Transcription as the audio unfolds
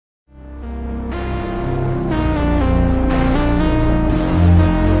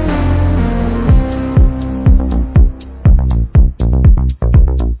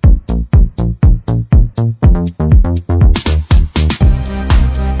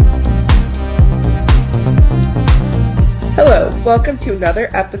Welcome to another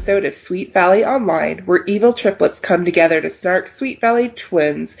episode of Sweet Valley Online, where evil triplets come together to snark Sweet Valley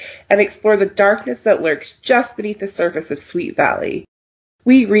twins and explore the darkness that lurks just beneath the surface of Sweet Valley.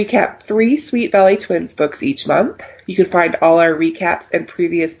 We recap 3 Sweet Valley Twins books each month. You can find all our recaps and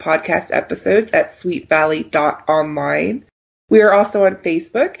previous podcast episodes at sweetvalley.online. We are also on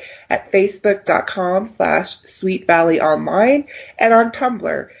Facebook at facebook.com/sweetvalleyonline and on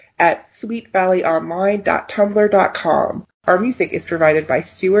Tumblr at sweetvalleyonline.tumblr.com. Our music is provided by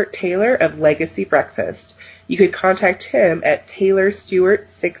Stuart Taylor of Legacy Breakfast. You can contact him at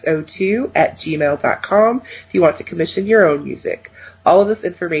taylorstewart602@gmail.com if you want to commission your own music. All of this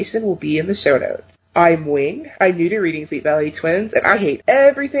information will be in the show notes. I'm Wing. I'm new to reading Sweet Valley Twins, and I hate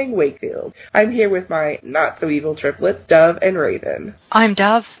everything Wakefield. I'm here with my not-so-evil triplets, Dove and Raven. I'm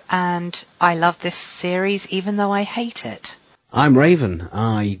Dove, and I love this series even though I hate it. I'm Raven.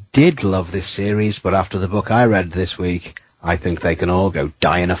 I did love this series, but after the book I read this week, I think they can all go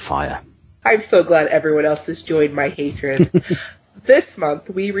die in a fire. I'm so glad everyone else has joined my hatred. This month,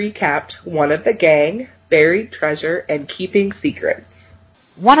 we recapped One of the Gang, Buried Treasure, and Keeping Secrets.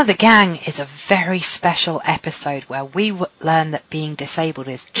 One of the Gang is a very special episode where we learn that being disabled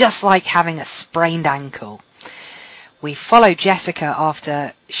is just like having a sprained ankle. We follow Jessica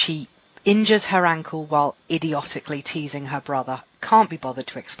after she injures her ankle while idiotically teasing her brother. Can't be bothered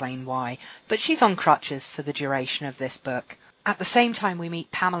to explain why, but she's on crutches for the duration of this book. At the same time, we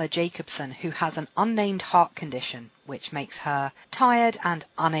meet Pamela Jacobson, who has an unnamed heart condition, which makes her tired and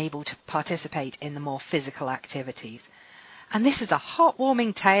unable to participate in the more physical activities. And this is a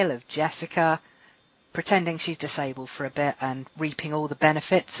heartwarming tale of Jessica pretending she's disabled for a bit and reaping all the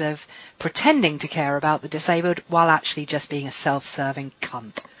benefits of pretending to care about the disabled while actually just being a self-serving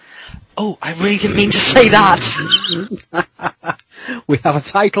cunt. Oh, I really didn't mean to say that. We have a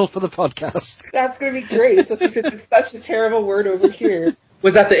title for the podcast. That's going to be great, especially since it's such a terrible word over here.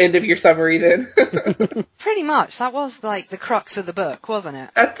 Was that the end of your summary then? Pretty much. That was like the crux of the book, wasn't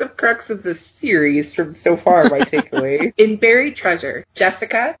it? That's the crux of the series from so far, my takeaway. In Buried Treasure,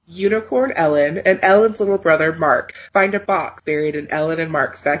 Jessica, Unicorn Ellen, and Ellen's little brother Mark find a box buried in Ellen and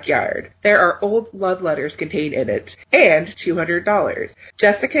Mark's backyard. There are old love letters contained in it, and $200.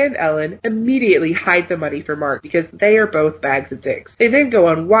 Jessica and Ellen immediately hide the money for Mark because they are both bags of dicks. They then go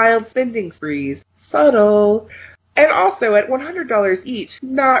on wild spending sprees. Subtle. And also, at $100 each,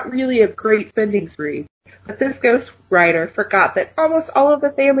 not really a great spending spree. But this ghost writer forgot that almost all of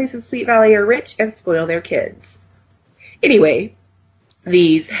the families in Sweet Valley are rich and spoil their kids. Anyway,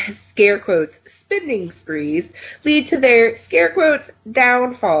 these, scare quotes, spending sprees lead to their, scare quotes,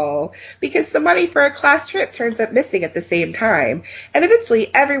 downfall, because some money for a class trip turns up missing at the same time, and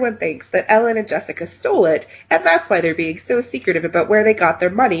eventually everyone thinks that Ellen and Jessica stole it, and that's why they're being so secretive about where they got their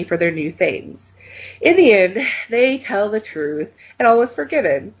money for their new things. In the end, they tell the truth, and all is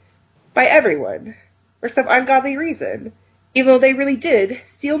forgiven. By everyone. For some ungodly reason. Even though they really did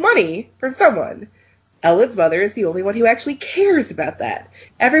steal money from someone. Ellen's mother is the only one who actually cares about that.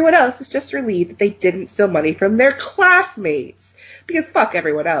 Everyone else is just relieved that they didn't steal money from their classmates. Because fuck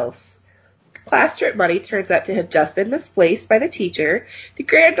everyone else. Class trip money turns out to have just been misplaced by the teacher. The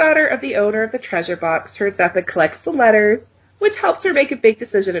granddaughter of the owner of the treasure box turns up and collects the letters, which helps her make a big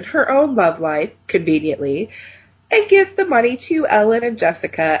decision in her own love life, conveniently, and gives the money to Ellen and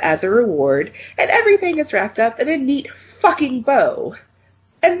Jessica as a reward, and everything is wrapped up in a neat fucking bow.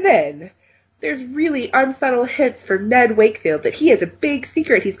 And then, there's really unsubtle hints from Ned Wakefield that he has a big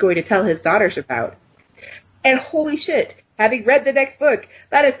secret he's going to tell his daughters about. And holy shit, having read the next book,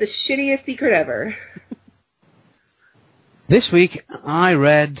 that is the shittiest secret ever. This week, I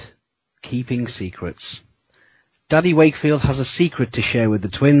read Keeping Secrets. Daddy Wakefield has a secret to share with the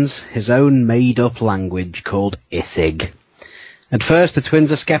twins, his own made-up language called Ithig. At first, the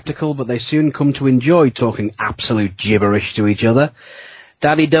twins are skeptical, but they soon come to enjoy talking absolute gibberish to each other.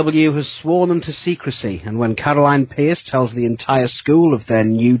 Daddy W has sworn them to secrecy, and when Caroline Pierce tells the entire school of their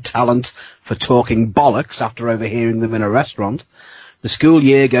new talent for talking bollocks after overhearing them in a restaurant, the school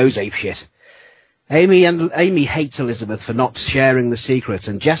year goes apeshit. Amy hates Elizabeth for not sharing the secret,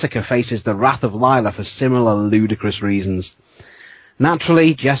 and Jessica faces the wrath of Lila for similar ludicrous reasons.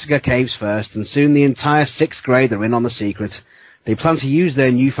 Naturally, Jessica caves first, and soon the entire 6th grade are in on the secret. They plan to use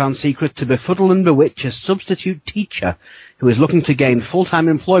their newfound secret to befuddle and bewitch a substitute teacher who is looking to gain full-time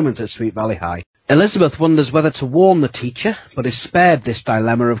employment at Sweet Valley High. Elizabeth wonders whether to warn the teacher, but is spared this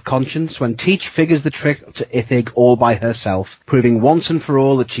dilemma of conscience when Teach figures the trick to Ithig all by herself, proving once and for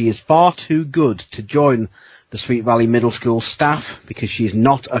all that she is far too good to join the Sweet Valley Middle School staff because she is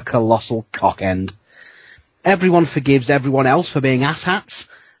not a colossal cockend. Everyone forgives everyone else for being asshats.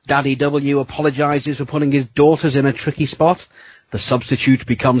 Daddy W apologises for putting his daughters in a tricky spot. the substitute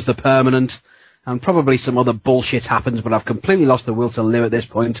becomes the permanent, and probably some other bullshit happens, but I've completely lost the will to live at this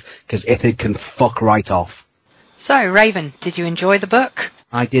point, because Ithig can fuck right off. So, Raven, did you enjoy the book?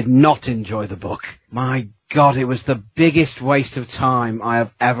 I did not enjoy the book. My God, it was the biggest waste of time I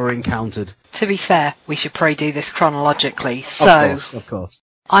have ever encountered. To be fair, we should probably do this chronologically, so Of course.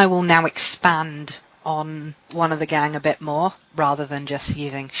 I will now expand on One of the Gang a bit more, rather than just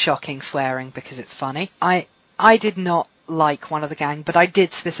using shocking swearing because it's funny. I did not like One of the Gang, but I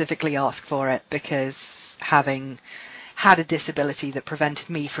did specifically ask for it because having had a disability that prevented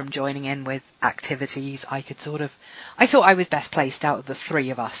me from joining in with activities, I thought I was best placed out of the three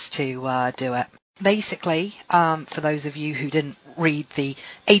of us to do it. Basically, for those of you who didn't read the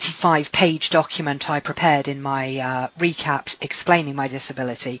 85-page document I prepared in my recap explaining my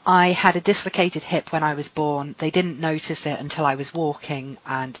disability, I had a dislocated hip when I was born. They didn't notice it until I was walking,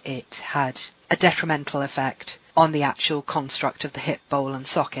 and it had a detrimental effect on the actual construct of the hip bowl and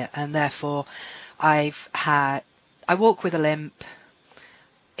socket, and therefore I walk with a limp,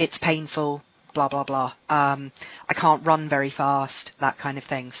 it's painful, blah, blah, blah. I can't run very fast, that kind of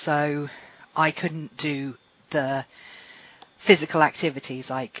thing. So I couldn't do the physical activities,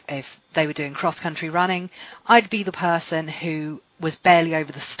 like if they were doing cross-country running, I'd be the person who was barely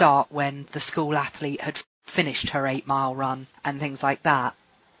over the start when the school athlete had finished her 8-mile run and things like that.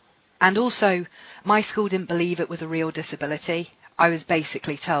 And also, my school didn't believe it was a real disability. I was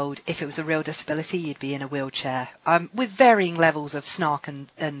basically told if it was a real disability, you'd be in a wheelchair, with varying levels of snark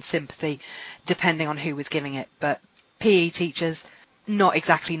and sympathy, depending on who was giving it. But PE teachers, not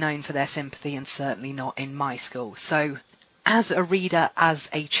exactly known for their sympathy, and certainly not in my school. So, as a reader, as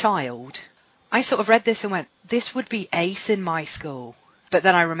a child, I sort of read this and went, this would be ace in my school. But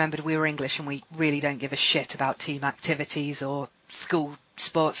then I remembered we were English and we really don't give a shit about team activities or school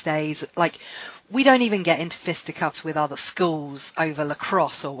sports days. Like, we don't even get into fisticuffs with other schools over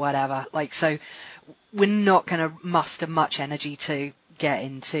lacrosse or whatever. Like, so we're not going to muster much energy to get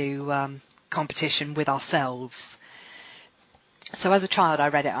into competition with ourselves. So as a child, I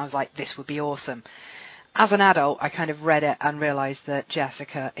read it and I was like, this would be awesome. As an adult, I kind of read it and realised that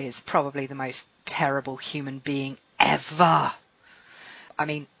Jessica is probably the most terrible human being ever. I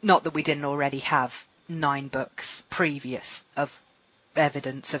mean, not that we didn't already have 9 books previous of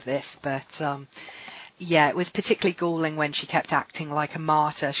evidence of this, but yeah, it was particularly galling when she kept acting like a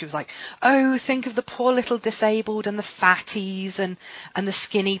martyr. She was like, oh, think of the poor little disabled and the fatties and the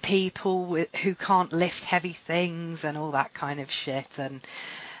skinny people who can't lift heavy things and all that kind of shit, and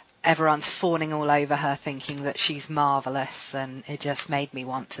everyone's fawning all over her thinking that she's marvellous, and it just made me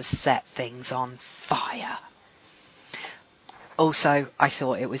want to set things on fire. Also, I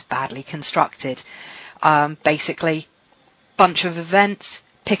thought it was badly constructed. Basically, bunch of events,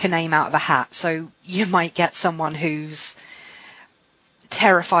 pick a name out of a hat. So you might get someone who's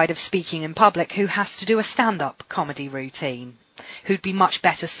terrified of speaking in public who has to do a stand-up comedy routine, who'd be much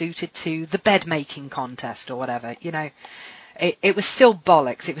better suited to the bed-making contest or whatever. You know, it was still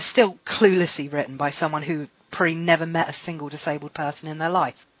bollocks. It was still cluelessly written by someone who probably never met a single disabled person in their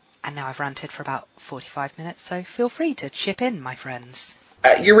life. And now I've ranted for about 45 minutes, so feel free to chip in, my friends.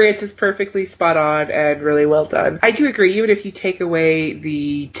 Your rant is perfectly spot on and really well done. I do agree, even if you take away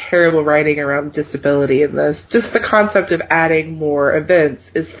the terrible writing around disability in this, just the concept of adding more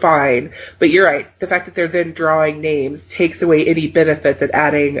events is fine. But you're right, the fact that they're then drawing names takes away any benefit that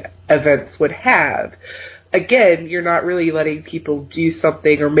adding events would have. Again, you're not really letting people do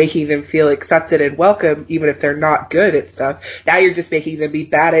something or making them feel accepted and welcome, even if they're not good at stuff. Now you're just making them be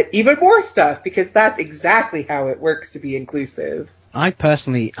bad at even more stuff, because that's exactly how it works to be inclusive. I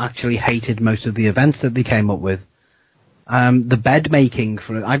personally actually hated most of the events that they came up with. The bed making,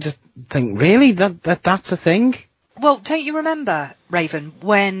 I just think, really? That's a thing? Well, don't you remember, Raven,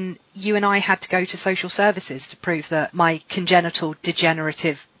 when you and I had to go to social services to prove that my congenital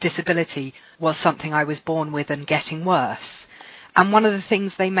degenerative disability was something I was born with and getting worse? And one of the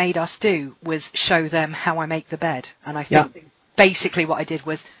things they made us do was show them how I make the bed. And I think basically what I did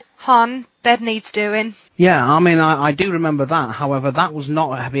was, hon, bed needs doing. Yeah, I mean, I do remember that. However, that was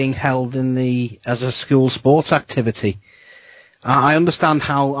not being held as a school sports activity. I understand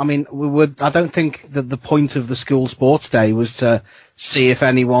how, I mean, I don't think that the point of the school sports day was to see if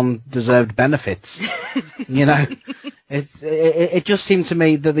anyone deserved benefits. You know, it just seemed to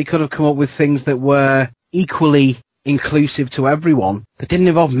me that they could have come up with things that were equally inclusive to everyone that didn't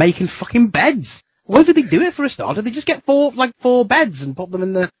involve making fucking beds. Why did they do it for a start? Did they just get four beds and put them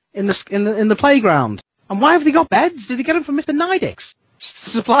in the playground? And why have they got beds? Did they get them from Mr. Nidix?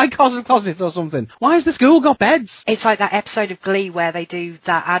 supply closets or something. Why has the school got beds? It's like that episode of Glee where they do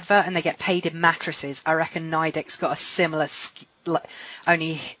that advert and they get paid in mattresses. I reckon Nidek's got a similar,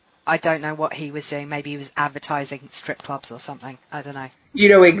 only I don't know what he was doing. Maybe he was advertising strip clubs or something. I don't know. You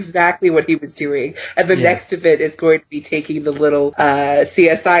know exactly what he was doing. And the next event is going to be taking the little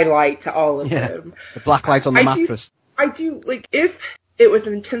CSI light to all of them. The black light on the mattress. I do, like, if it was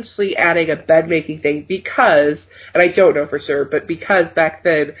intentionally adding a bed-making thing because, and I don't know for sure, but because back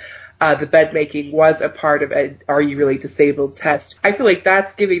then the bed-making was a part of an Are You Really Disabled test, I feel like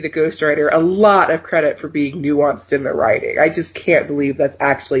that's giving the ghostwriter a lot of credit for being nuanced in the writing. I just can't believe that's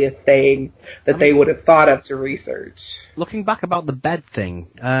actually a thing that they would have thought of to research. Looking back about the bed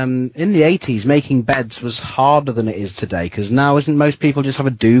thing, in the 80s, making beds was harder than it is today, because now isn't most people just have a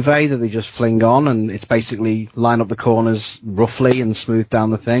duvet that they just fling on, and it's basically line up the corners roughly and smooth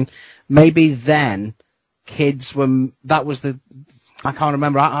down the thing? Maybe then, kids were, that was the... I can't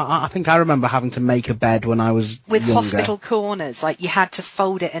remember. I think I remember having to make a bed when I was with younger. Hospital corners, like you had to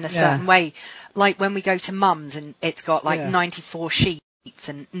fold it in a certain way. Like when we go to Mum's and it's got like 94 sheets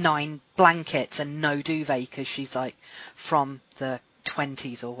and 9 blankets and no duvet because she's like from the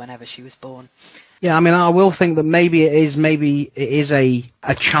 20s or whenever she was born. Yeah, I mean, I will think that maybe it is a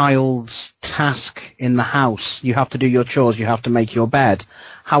child's task in the house. You have to do your chores. You have to make your bed.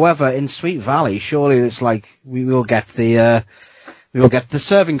 However, in Sweet Valley, surely it's like we will get the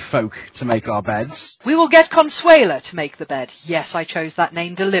serving folk to make our beds. We will get Consuela to make the bed. Yes, I chose that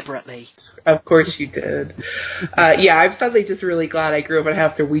name deliberately. Of course you did. I'm suddenly just really glad I grew up in a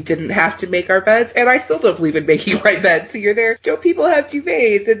house where we didn't have to make our beds, and I still don't believe in making my bed. So you're there, don't people have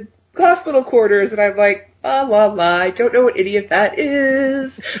duvets and hospital quarters? And I'm like, la la la, I don't know what any of that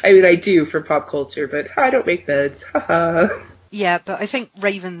is. I mean, I do for pop culture, but I don't make beds. Haha. Yeah, but I think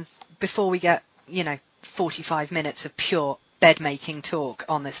Raven's, before we get, 45 minutes of pure bed-making talk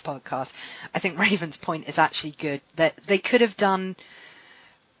on this podcast, I think Raven's point is actually good, that they could have done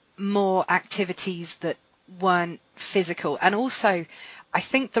more activities that weren't physical. And also, I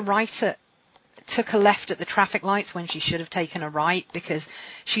think the writer took a left at the traffic lights when she should have taken a right, because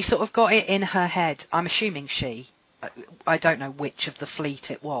she sort of got it in her head. I'm assuming I don't know which of the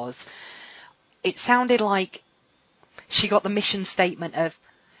fleet it was. It sounded like she got the mission statement of,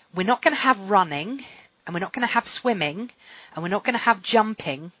 we're not going to have running, and we're not going to have swimming, and we're not going to have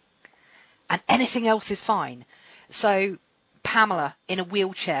jumping, and anything else is fine. So, Pamela in a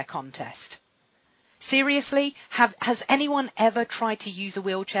wheelchair contest. Seriously? Has anyone ever tried to use a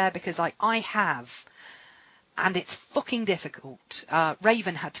wheelchair? Because I have. And it's fucking difficult.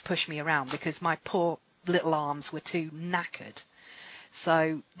 Raven had to push me around because my poor little arms were too knackered.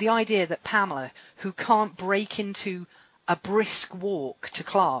 So, the idea that Pamela, who can't break into a brisk walk to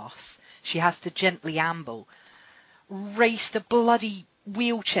class, she has to gently amble, raced a bloody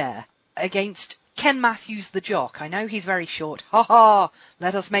wheelchair against Ken Matthews the jock. I know he's very short. Ha ha!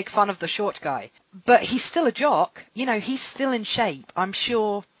 Let us make fun of the short guy. But he's still a jock. He's still in shape. I'm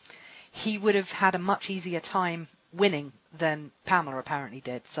sure he would have had a much easier time winning than Pamela apparently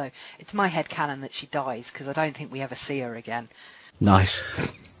did. So it's my headcanon that she dies, because I don't think we ever see her again. Nice.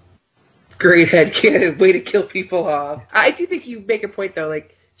 Great headcanon. Way to kill people off. I do think you make a point, though.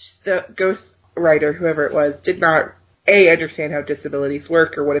 Like, the ghost writer, whoever it was, did not understand how disabilities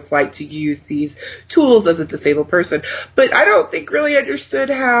work or what it's like to use these tools as a disabled person, but I don't think really understood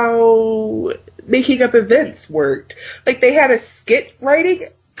how making up events worked. Like, they had a skit writing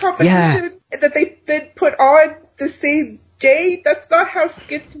competition that they then put on the same day. That's not how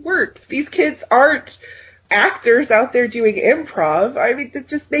skits work. These kids aren't actors out there doing improv. I mean, that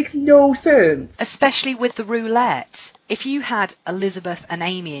just makes no sense. Especially with the roulette. If you had Elizabeth and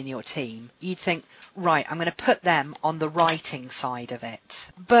Amy in your team, you'd think, right, I'm going to put them on the writing side of it.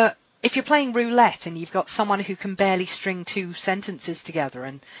 But if you're playing roulette and you've got someone who can barely string 2 sentences together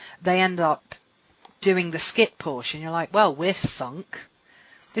and they end up doing the skit portion, you're like, well, we're sunk.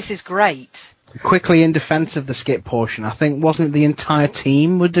 This is great. Quickly, in defense of the skit portion, I think, wasn't it the entire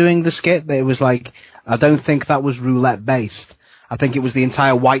team were doing the skit? It was like, I don't think that was roulette based. I think it was the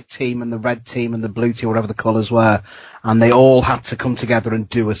entire white team and the red team and the blue team, whatever the colours were, and they all had to come together and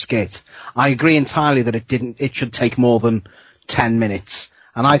do a skit. I agree entirely that it should take more than 10 minutes.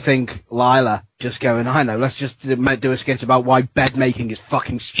 And I think Lila just going, I know, let's just do a skit about why bed making is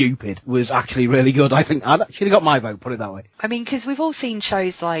fucking stupid, was actually really good. I think I'd actually got my vote, put it that way. I mean, because we've all seen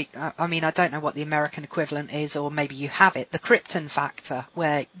shows like, I don't know what the American equivalent is, or maybe you have it, the Krypton Factor,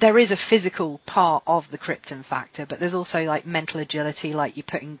 where there is a physical part of the Krypton Factor, but there's also like mental agility, like you're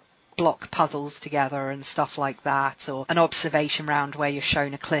putting block puzzles together and stuff like that, or an observation round where you're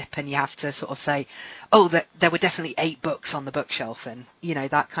shown a clip and you have to sort of say, oh, there were definitely 8 books on the bookshelf and,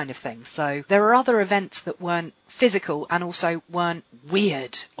 that kind of thing. So there are other events that weren't physical and also weren't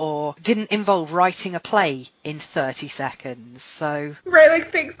weird or didn't involve writing a play in 30 seconds. So right,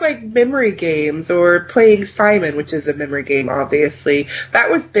 like things like memory games or playing Simon, which is a memory game, obviously. That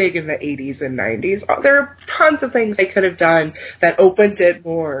was big in the 80s and 90s. There are tons of things they could have done that opened it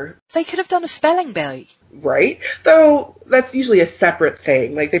more. They could have done a spelling bee. Right? Though that's usually a separate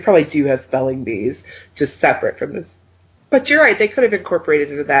thing. Like, they probably do have spelling bees, just separate from this. But you're right, they could have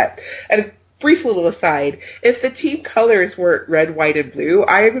incorporated into that. And a brief little aside, if the team colors weren't red, white, and blue,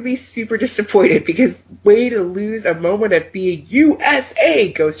 I would be super disappointed, because way to lose a moment of being USA,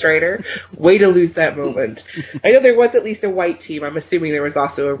 Ghost Rider. Way to lose that moment. I know there was at least a white team. I'm assuming there was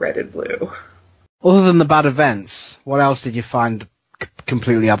also a red and blue. Other than the bad events, what else did you find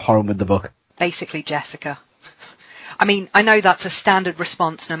completely abhorrent with the book? Basically Jessica. I mean, I know that's a standard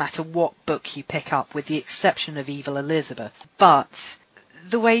response no matter what book you pick up, with the exception of Evil Elizabeth. But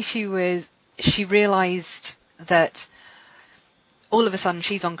the way she realised that all of a sudden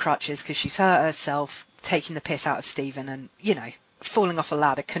she's on crutches because she's hurt herself, taking the piss out of Stephen, and, falling off a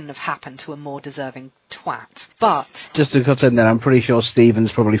ladder couldn't have happened to a more deserving twat. But just to cut in there, I'm pretty sure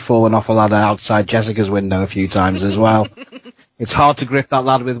Stephen's probably fallen off a ladder outside Jessica's window a few times as well. It's hard to grip that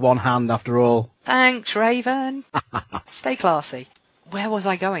ladder with one hand, after all. Thanks, Raven. Stay classy. Where was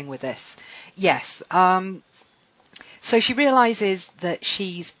I going with this? Yes, so she realises that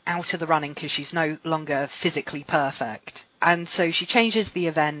she's out of the running because she's no longer physically perfect. And so she changes the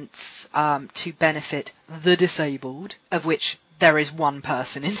events to benefit the disabled, of which there is one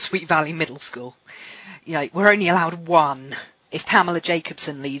person in Sweet Valley Middle School. We're only allowed one. If Pamela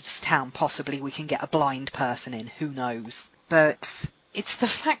Jacobson leaves town, possibly we can get a blind person in. Who knows? But it's the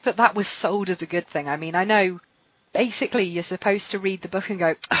fact that was sold as a good thing. I mean, I know basically you're supposed to read the book and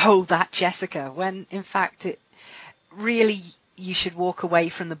go, oh, that Jessica, when in fact it really, you should walk away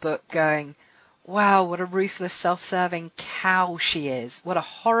from the book going, wow, what a ruthless, self-serving cow she is. What a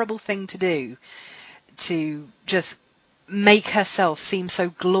horrible thing to do, to just make herself seem so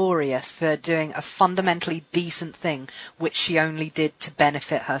glorious for doing a fundamentally decent thing, which she only did to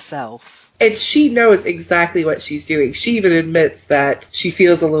benefit herself. And she knows exactly what she's doing. She even admits that she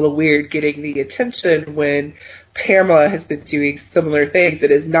feels a little weird getting the attention when Pamela has been doing similar things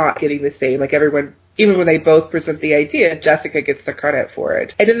and is not getting the same. Like, everyone, even when they both present the idea, Jessica gets the credit for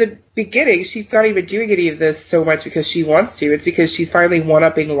it. And in the beginning, she's not even doing any of this so much because she wants to. It's because she's finally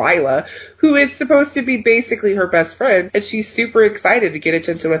one-upping Lila, who is supposed to be basically her best friend, and she's super excited to get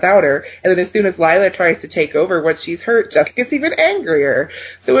attention without her. And then as soon as Lila tries to take over once she's hurt, Jessica gets even angrier.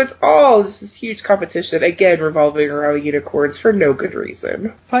 So it's all just this huge competition, again, revolving around unicorns for no good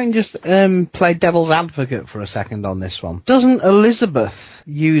reason. If I can just play devil's advocate for a second on this one. Doesn't Elizabeth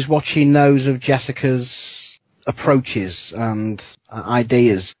use what she knows of Jessica's approaches and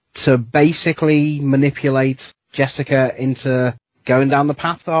ideas to basically manipulate Jessica into going down the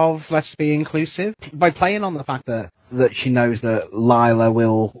path of let's be inclusive, by playing on the fact that she knows that Lila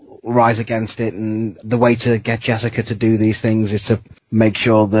will rise against it, and the way to get Jessica to do these things is to make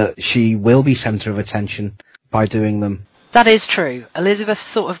sure that she will be centre of attention by doing them. That is true. Elizabeth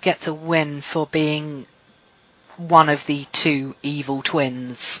sort of gets a win for being one of the two evil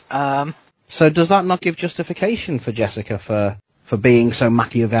twins. So does that not give justification for Jessica for being so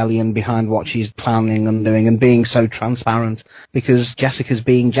Machiavellian behind what she's planning and doing, and being so transparent? Because Jessica's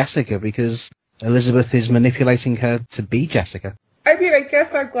being Jessica, because Elizabeth is manipulating her to be Jessica. I mean, I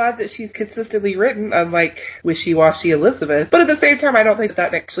guess I'm glad that she's consistently written, unlike wishy-washy Elizabeth. But at the same time, I don't think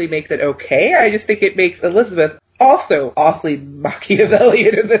that actually makes it okay. I just think it makes Elizabeth also awfully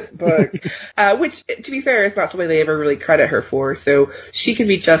Machiavellian in this book, which, to be fair, is not something they ever really credit her for, so she can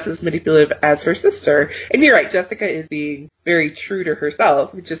be just as manipulative as her sister. And you're right, Jessica is being very true to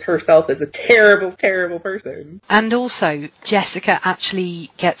herself, just herself as a terrible, terrible person. And also, Jessica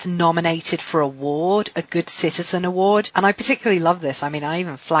actually gets nominated for a award, a Good Citizen Award, and I particularly love this. I mean, I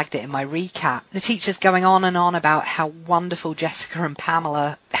even flagged it in my recap. The teacher's going on and on about how wonderful Jessica and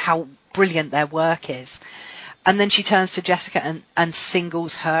Pamela, how brilliant their work is. And then she turns to Jessica and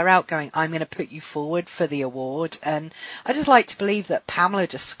singles her out, going, I'm going to put you forward for the award. And I just like to believe that Pamela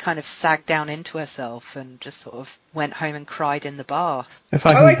just kind of sagged down into herself and just sort of went home and cried in the bath.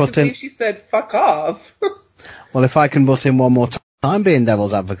 I like to believe she said, fuck off. Well, if I can butt in one more time being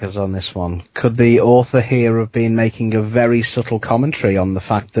devil's advocate on this one, could the author here have been making a very subtle commentary on the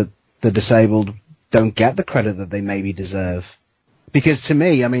fact that the disabled don't get the credit that they maybe deserve? Because to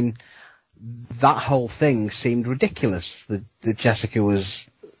me, I mean, that whole thing seemed ridiculous, that Jessica was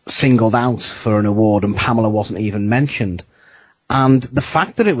singled out for an award and Pamela wasn't even mentioned. And the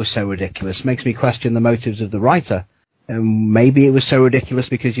fact that it was so ridiculous makes me question the motives of the writer. Maybe it was so ridiculous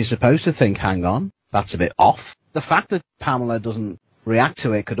because you're supposed to think, hang on, that's a bit off. The fact that Pamela doesn't react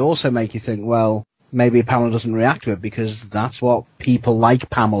to it could also make you think, well, maybe Pamela doesn't react to it because that's what people like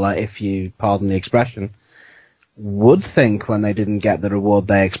Pamela, if you pardon the expression, would think when they didn't get the reward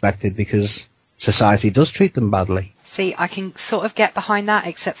they expected, because society does treat them badly. See, I can sort of get behind that,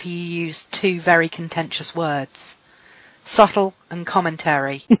 except for you use two very contentious words. Subtle and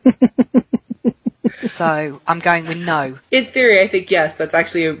commentary. So I'm going with no. In theory, I think yes, that's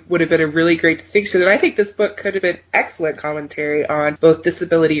actually would have been a really great distinction. And I think this book could have been excellent commentary on both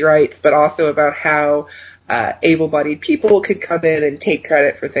disability rights, but also about how able-bodied people could come in and take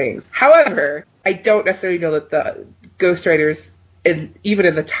credit for things. However, I don't necessarily know that the ghostwriters, even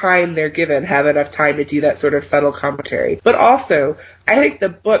in the time they're given, have enough time to do that sort of subtle commentary. But also, I think the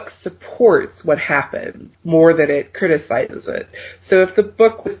book supports what happens more than it criticizes it. So if the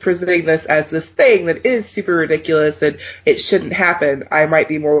book was presenting this as this thing that is super ridiculous and it shouldn't happen, I might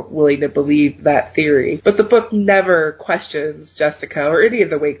be more willing to believe that theory. But the book never questions Jessica or any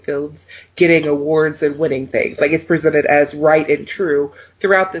of the Wakefields getting awards and winning things. Like, it's presented as right and true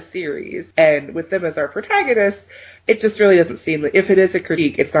throughout the series. And with them as our protagonists, it just really doesn't seem like, if it is a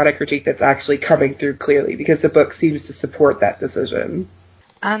critique, it's not a critique that's actually coming through clearly, because the book seems to support that decision.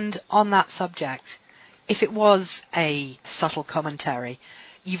 And on that subject, if it was a subtle commentary,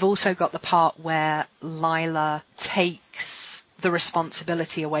 you've also got the part where Lila takes the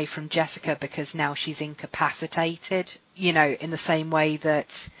responsibility away from Jessica because now she's incapacitated, you know, in the same way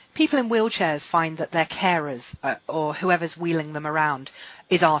that people in wheelchairs find that their carers or whoever's wheeling them around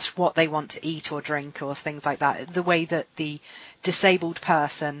is asked what they want to eat or drink or things like that. The way that the disabled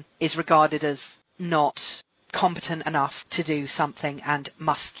person is regarded as not competent enough to do something and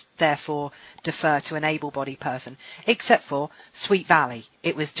must therefore defer to an able-bodied person. Except for Sweet Valley.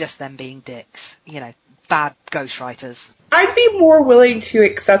 It was just them being dicks. You know, bad ghostwriters. I'd be more willing to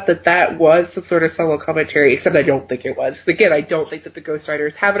accept that that was some sort of subtle commentary, except I don't think it was. Because again, I don't think that the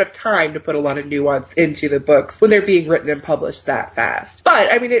ghostwriters have enough time to put a lot of nuance into the books when they're being written and published that fast.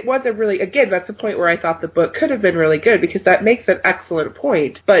 But, I mean, it wasn't really, again, that's the point where I thought the book could have been really good, because that makes an excellent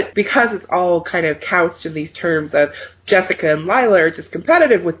point. But because it's all kind of couched in these terms of Jessica and Lila are just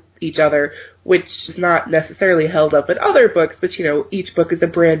competitive with each other, which is not necessarily held up in other books, but, you know, each book is a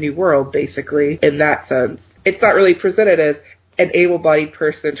brand new world, basically, in that sense. It's not really presented as an able-bodied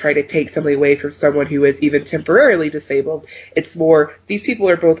person trying to take something away from someone who is even temporarily disabled. It's more, these people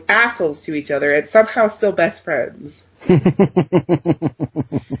are both assholes to each other and somehow still best friends.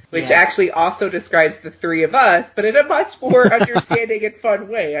 Which actually also describes the three of us, but in a much more understanding and fun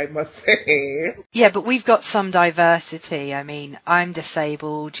way, I must say. Yeah, but we've got some diversity. I mean, I'm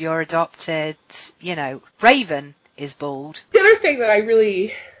disabled, you're adopted, you know, Raven is bald. The other thing that I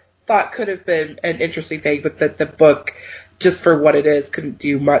really thought could have been an interesting thing, but that the book, just for what it is, couldn't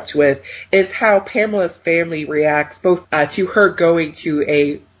do much with, is how Pamela's family reacts both to her going to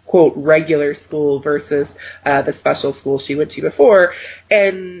a quote regular school versus the special school she went to before,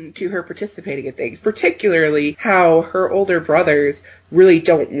 and to her participating in things, particularly how her older brothers really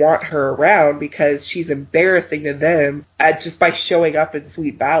don't want her around because she's embarrassing to them just by showing up in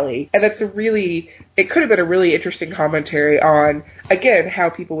Sweet Valley. And that's it could have been a really interesting commentary on, again, how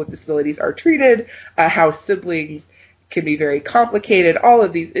people with disabilities are treated, how siblings can be very complicated, all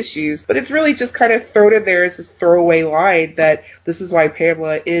of these issues, but it's really just kind of thrown in there as this throwaway line that this is why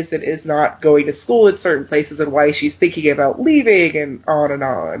Pamela is and is not going to school in certain places and why she's thinking about leaving and on and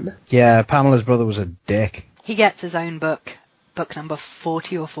on. Yeah, Pamela's brother was a dick. He gets his own book number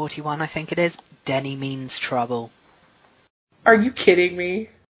 40 or 41, I think it is. Denny Means Trouble. Are you kidding me?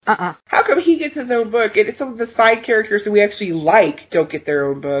 Uh-uh. How come he gets his own book and some of the side characters that we actually like don't get their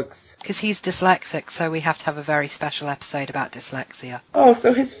own books? Because he's dyslexic, so we have to have a very special episode about dyslexia. Oh,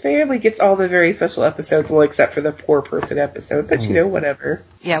 so his family gets all the very special episodes, well, except for the poor person episode, but you know, whatever.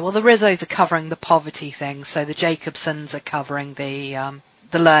 Yeah, well, the Rizzos are covering the poverty thing, so the Jacobsons are covering the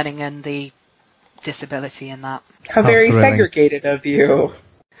learning and the disability in that. How very segregated of you.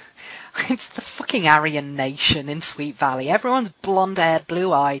 It's the fucking Aryan nation in Sweet Valley. Everyone's blonde-haired,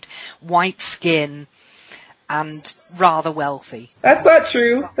 blue-eyed, white skin, and rather wealthy. That's not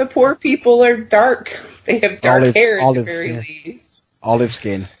true. The poor people are dark. They have dark hair at the very least. Olive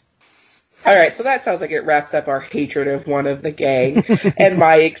skin. Alright, so that sounds like it wraps up our hatred of one of the gang and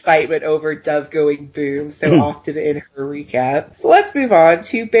my excitement over Dove going boom so often in her recap. So let's move on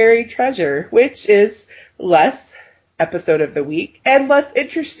to Buried Treasure, which is less episode of the week and less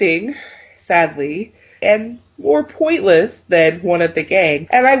interesting, sadly, and more pointless than One of the Gang.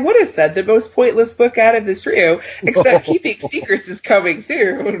 And I would have said the most pointless book out of this trio, except Keeping Secrets is coming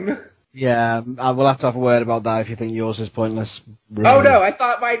soon. Yeah, I will have to have a word about that if you think yours is pointless. Really. Oh no, I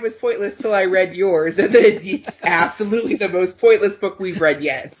thought mine was pointless till I read yours, and then it's absolutely the most pointless book we've read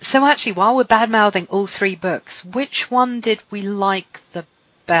yet. So actually, while we're bad-mouthing all three books, which one did we like the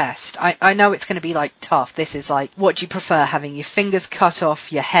best? I know it's going to be like tough. This is like, what do you prefer, having your fingers cut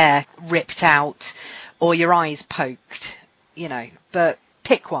off, your hair ripped out, or your eyes poked? You know, but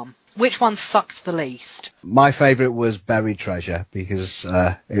pick one. Which one sucked the least? My favourite was Buried Treasure, because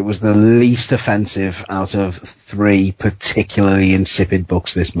it was the least offensive out of three particularly insipid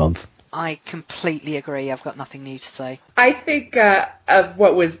books this month. I completely agree. I've got nothing new to say. I think of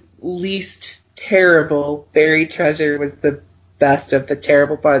what was least terrible, Buried Treasure was the best of the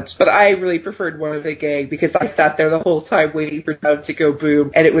terrible bunch, but I really preferred One of the Gang because I sat there the whole time waiting for Dove to go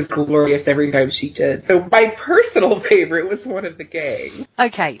boom, and it was glorious every time she did. So my personal favorite was One of the Gang.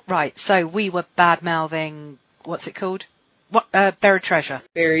 Okay, right, so we were bad-mouthing, what's it called? Buried Treasure.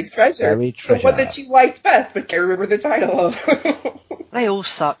 Buried Treasure. Buried Treasure. The one that you liked best, but can't remember the title of. They all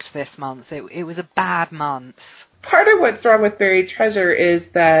sucked this month. It was a bad month. Part of what's wrong with Buried Treasure is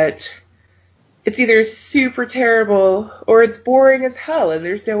that it's either super terrible or it's boring as hell, and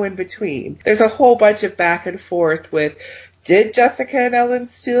there's no in between. There's a whole bunch of back and forth with, did Jessica and Ellen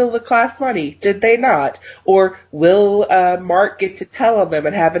steal the class money? Did they not? Or will Mark get to tell on them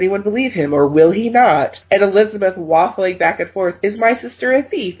and have anyone believe him? Or will he not? And Elizabeth waffling back and forth. Is my sister a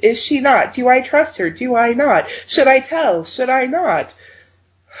thief? Is she not? Do I trust her? Do I not? Should I tell? Should I not?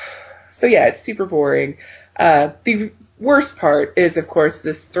 So yeah, it's super boring. The worst part is, of course,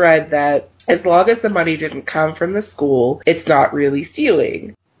 this thread that as long as the money didn't come from the school, it's not really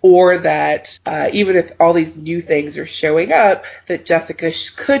stealing. Or that even if all these new things are showing up, that Jessica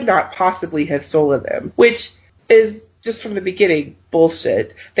could not possibly have stolen them, which is just from the beginning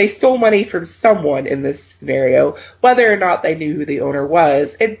bullshit. They stole money from someone in this scenario, whether or not they knew who the owner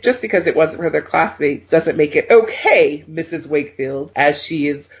was. And just because it wasn't for their classmates doesn't make it okay, Mrs. Wakefield, as she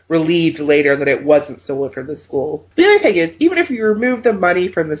is relieved later that it wasn't stolen from the school. The other thing is, even if you remove the money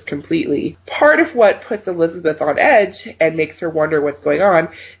from this completely, part of what puts Elizabeth on edge and makes her wonder what's going on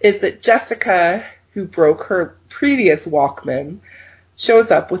is that Jessica, who broke her previous Walkman,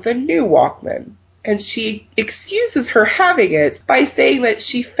 shows up with a new Walkman. And she excuses her having it by saying that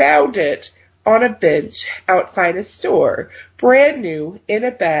she found it on a bench outside a store, brand new, in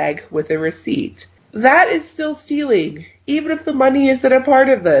a bag with a receipt. That is still stealing, even if the money isn't a part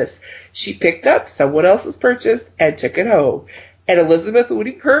of this. She picked up someone else's purchase and took it home. And Elizabeth would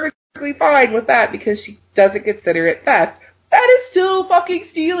be perfectly fine with that because she doesn't consider it theft. That is still fucking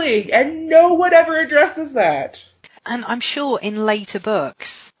stealing, and no one ever addresses that. And I'm sure in later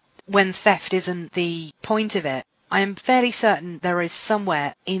books, when theft isn't the point of it, I am fairly certain there is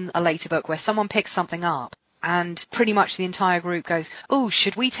somewhere in a later book where someone picks something up and pretty much the entire group goes, oh,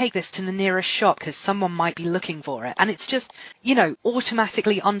 should we take this to the nearest shop because someone might be looking for it? And it's just, you know,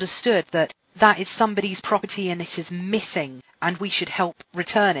 automatically understood that that is somebody's property and it is missing and we should help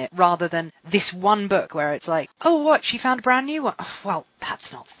return it, rather than this one book where it's like, oh, what, she found a brand new one? Oh, well,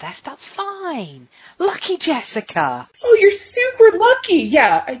 that's not theft, that's fine. Lucky Jessica. Oh, you're super lucky.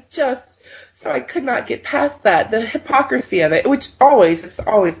 Yeah, so I could not get past that. The hypocrisy of it, which it's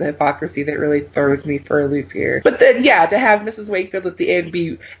always the hypocrisy that really throws me for a loop here. But then, yeah, to have Mrs. Wakefield at the end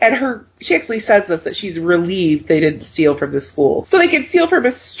she actually says this, that she's relieved they didn't steal from the school. So they can steal from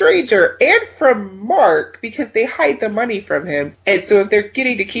a stranger and from Mark because they hide the money from him. And so if they're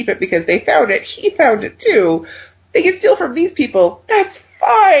getting to keep it because they found it, he found it too. They can steal from these people. That's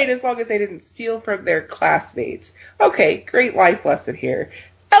fine as long as they didn't steal from their classmates. Okay, great life lesson here.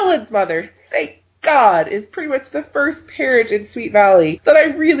 Ellen's mother, thank God, is pretty much the first parent in Sweet Valley that I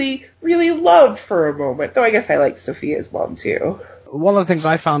really, really loved for a moment. Though I guess I liked Sophia's mom too. One of the things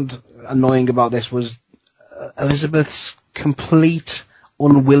I found annoying about this was Elizabeth's complete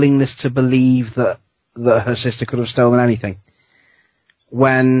unwillingness to believe that her sister could have stolen anything.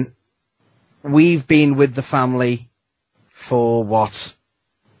 When we've been with the family for,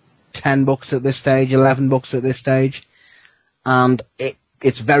 10 books at this stage, 11 books at this stage, and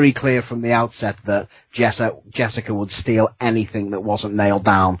it's very clear from the outset that Jessica would steal anything that wasn't nailed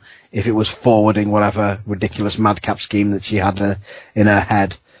down if it was forwarding whatever ridiculous madcap scheme that she had in her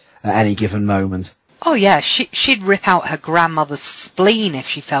head at any given moment. Oh yeah, she'd rip out her grandmother's spleen if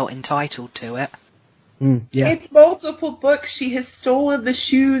she felt entitled to it. Yeah. In multiple books, she has stolen the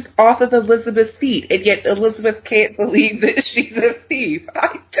shoes off of Elizabeth's feet, and yet Elizabeth can't believe that she's a thief.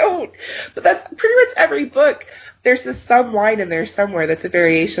 I don't. But that's pretty much every book. There's some line in there somewhere that's a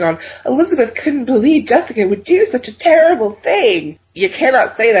variation on, Elizabeth couldn't believe Jessica would do such a terrible thing. You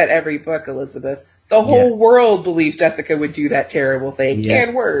cannot say that every book, Elizabeth. The whole world believes Jessica would do that terrible thing,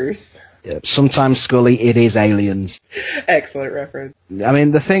 and worse. Yeah. Sometimes, Scully, it is aliens. Excellent reference. I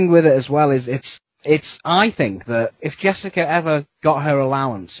mean, the thing with it as well is I think that if Jessica ever got her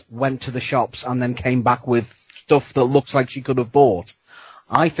allowance, went to the shops, and then came back with stuff that looks like she could have bought,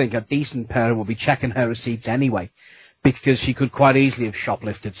 I think a decent parent would be checking her receipts anyway, because she could quite easily have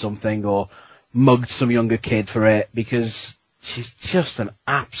shoplifted something or mugged some younger kid for it, because she's just an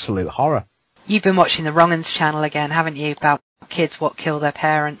absolute horror. You've been watching the Wrong 'Uns channel again, haven't you, about kids what kill their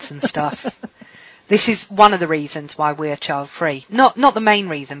parents and stuff? This is one of the reasons why we're child-free. Not the main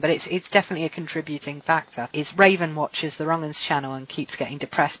reason, but it's definitely a contributing factor. Is Raven watches the Wrong 'Uns channel and keeps getting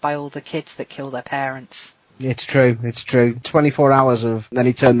depressed by all the kids that kill their parents. It's true. 24 hours of, then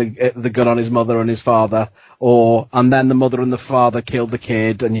he turned the gun on his mother and his father, and then the mother and the father killed the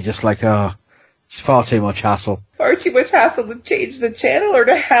kid, and you're just like, oh, it's far too much hassle. Far too much hassle to change the channel or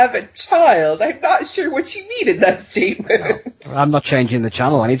to have a child. I'm not sure what you mean in that statement. No, I'm not changing the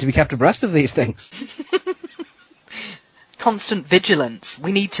channel. I need to be kept abreast of these things. Constant vigilance.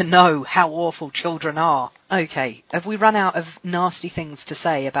 We need to know how awful children are. Okay, have we run out of nasty things to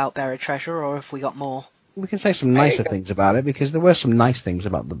say about Buried Treasure, or have we got more? We can say some nicer things about it, because there were some nice things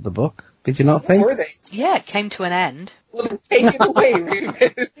about the book. Did you not think? Were they? Yeah, it came to an end. Well, take it away,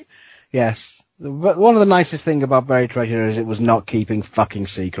 Raven. Yes. One of the nicest things about Buried Treasure is it was not keeping fucking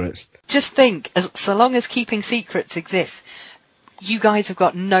secrets. Just think, so long as keeping secrets exists, you guys have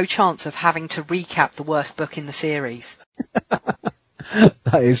got no chance of having to recap the worst book in the series.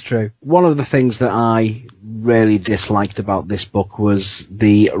 That is true. One of the things that I really disliked about this book was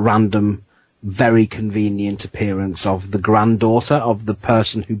the random, very convenient appearance of the granddaughter of the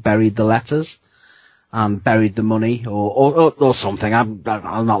person who buried the letters and buried the money or something.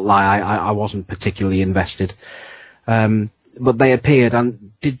 I'll not lie, I wasn't particularly invested. But they appeared,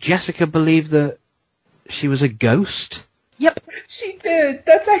 and did Jessica believe that she was a ghost? Yep. She did.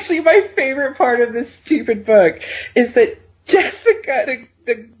 That's actually my favorite part of this stupid book, is that Jessica,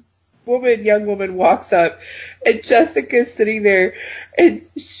 the young woman walks up, and Jessica's sitting there, and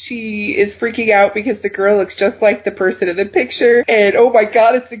she is freaking out because the girl looks just like the person in the picture, and oh my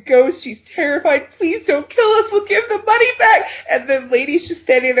god, it's a ghost, she's terrified, please don't kill us, we'll give the money back, and the lady's just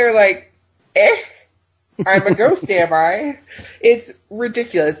standing there like, I'm a ghost, am I? It's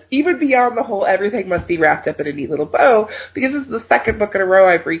ridiculous. Even beyond the whole everything must be wrapped up in a neat little bow, because this is the second book in a row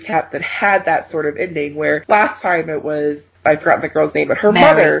I've recapped that had that sort of ending, where last time it was, I've forgotten the girl's name, but her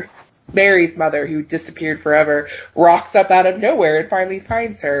mother, Mary's mother, who disappeared forever, rocks up out of nowhere and finally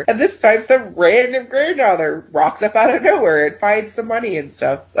finds her. And this time some random grandmother rocks up out of nowhere and finds some money and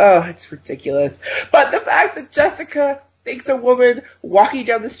stuff. Oh, it's ridiculous. But the fact that Jessica thinks a woman walking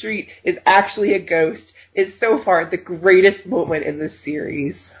down the street is actually a ghost is so far the greatest moment in this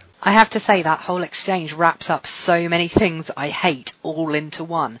series. I have to say that whole exchange wraps up so many things I hate all into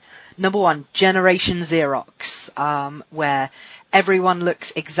one. Number one, Generation Xerox, where everyone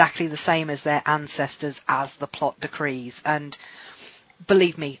looks exactly the same as their ancestors as the plot decrees. And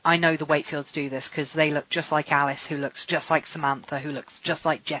believe me, I know the Wakefields do this because they look just like Alice, who looks just like Samantha, who looks just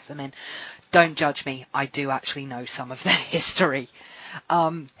like Jessamine. Don't judge me. I do actually know some of their history.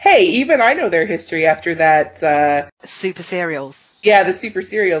 Hey, even I know their history after that, Super Serials. Yeah, the Super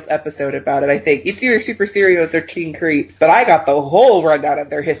Serials episode about it, I think. It's either Super Serials or Teen Creeps, but I got the whole rundown of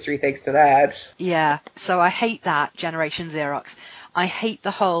their history thanks to that. Yeah, so I hate that, Generation Xerox. I hate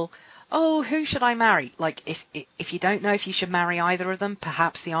the whole, oh, who should I marry? Like, if you don't know if you should marry either of them,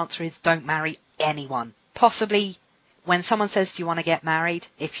 perhaps the answer is don't marry anyone. Possibly, when someone says, do you want to get married?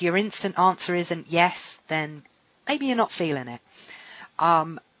 If your instant answer isn't yes, then maybe you're not feeling it.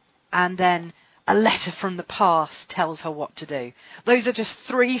 And then a letter from the past tells her what to do. Those are just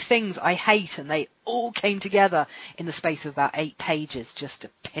 3 things I hate, and they all came together in the space of about 8 pages just to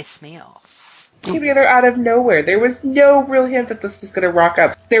piss me off. Came together out of nowhere. There was no real hint that this was going to rock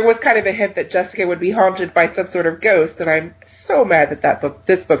up. There was kind of a hint that Jessica would be haunted by some sort of ghost, and I'm so mad that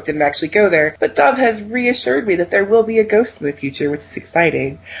this book didn't actually go there. But Dove has reassured me that there will be a ghost in the future, which is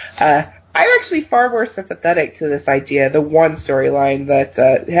exciting. I'm actually far more sympathetic to this idea, the one storyline that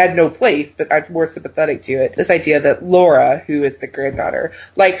had no place, but I'm more sympathetic to it. This idea that Laura, who is the granddaughter,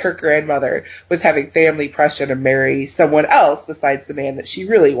 like her grandmother, was having family pressure to marry someone else besides the man that she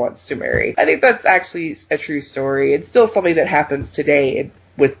really wants to marry. I think that's actually a true story. It's still something that happens today in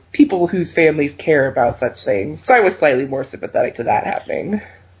with people whose families care about such things. So I was slightly more sympathetic to that happening.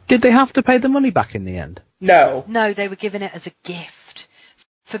 Did they have to pay the money back in the end? No. No, they were given it as a gift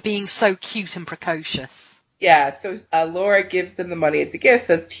for being so cute and precocious. Yeah, so Laura gives them the money as a gift,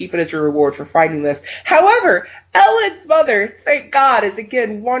 says keep it as your reward for finding this. However, Ellen's mother, thank God, is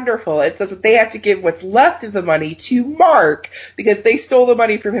again wonderful. It says that they have to give what's left of the money to Mark because they stole the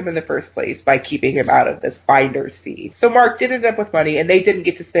money from him in the first place by keeping him out of this finder's fee. So Mark did end up with money, and they didn't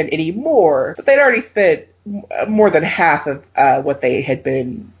get to spend any more, but they'd already spent more than half of what they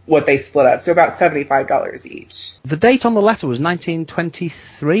split up, so about $75 each. The date on the letter was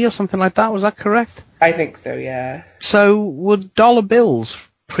 1923 or something like that, was that correct? I think so, yeah. So would dollar bills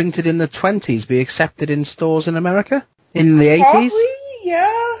printed in the 20s be accepted in stores in America? In the 80s? Probably,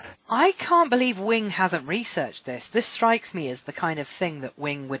 yeah. I can't believe Wing hasn't researched this. This strikes me as the kind of thing that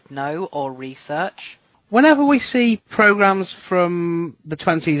Wing would know or research. Whenever we see programs from the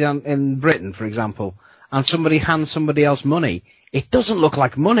 20s in Britain, for example, and somebody hands somebody else money, it doesn't look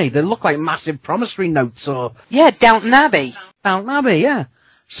like money. They look like massive promissory notes or... Yeah, Downton Abbey. Downton Abbey, yeah.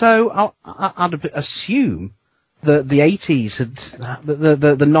 So I'd assume that the 80s had...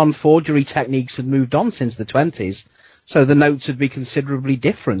 The non-forgery techniques had moved on since the 20s, so the notes would be considerably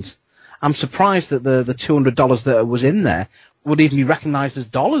different. I'm surprised that the $200 that was in there would even be recognised as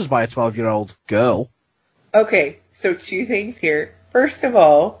dollars by a 12-year-old girl. Okay, so two things here. First of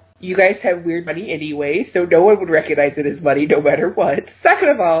all, you guys have weird money anyway, so no one would recognize it as money no matter what. Second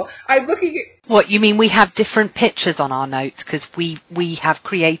of all, I'm looking at... What, you mean we have different pictures on our notes because we have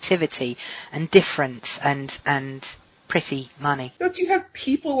creativity and difference and pretty money? Don't you have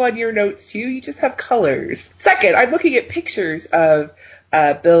people on your notes too? You just have colors. Second, I'm looking at pictures of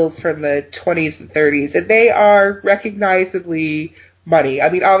bills from the 20s and 30s, and they are recognizably money. I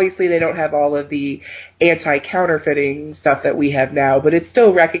mean, obviously they don't have all of the anti-counterfeiting stuff that we have now, but it's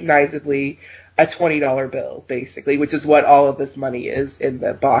still recognizably a $20 bill, basically, which is what all of this money is in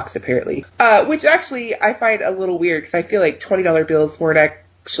the box, apparently. Which actually I find a little weird, because I feel like $20 bills weren't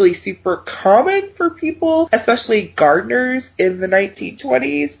actually super common for people, especially gardeners in the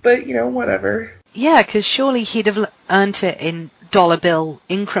 1920s, but, you know, whatever. Yeah, because surely he'd have earned it in dollar bill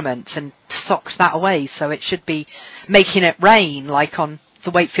increments and socked that away, so it should be making it rain like on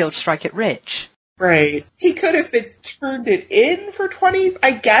the Wakefield Strike It Rich. Right. He could have been turned it in for 20s,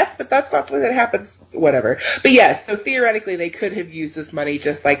 I guess, but that's not something that happens, whatever. But yes, so theoretically they could have used this money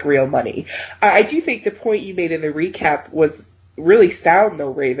just like real money. I do think the point you made in the recap was really sound, though,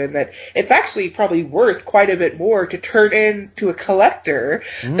 Raven, that it's actually probably worth quite a bit more to turn in to a collector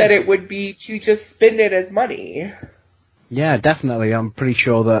than it would be to just spend it as money. Yeah, definitely. I'm pretty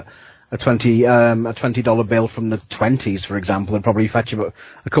sure that a $20 bill from the 20s, for example, would probably fetch about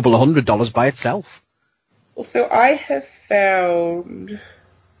a couple of $100 by itself. Well, so I have found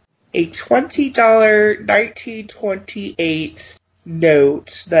a $20 1928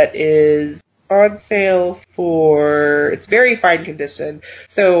 note that is on sale for, it's very fine condition,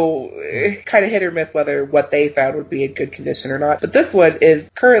 so kind of hit or miss whether what they found would be in good condition or not. But this one is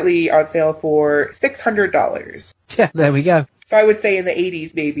currently on sale for $600. Yeah, there we go. So I would say in the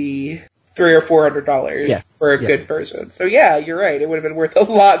 80s, maybe $300 or $400 for a good version. So yeah, you're right. It would have been worth a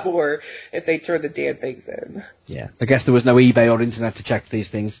lot more if they turned the damn things in. Yeah, I guess there was no eBay or internet to check these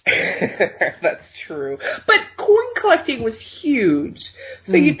things. That's true. But coin collecting was huge.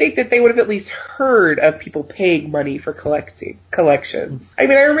 So you'd think that they would have at least heard of people paying money for collections. I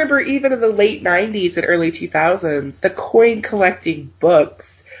mean, I remember even in the late 90s and early 2000s, the coin collecting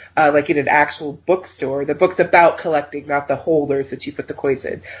books, like in an actual bookstore, the books about collecting, not the holders that you put the coins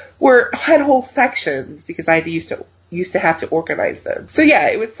in, had whole sections because I used to have to organize them. So yeah,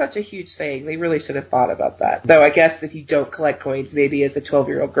 it was such a huge thing. They really should have thought about that. Though I guess if you don't collect coins, maybe as a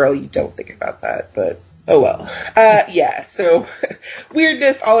 12-year-old girl, you don't think about that, but oh well. Yeah, so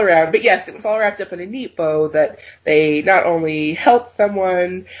weirdness all around. But yes, it was all wrapped up in a neat bow that they not only helped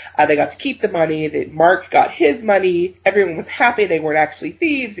someone, they got to keep the money, that Mark got his money, everyone was happy they weren't actually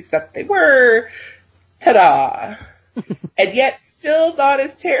thieves, except they were. Ta-da! And yet still not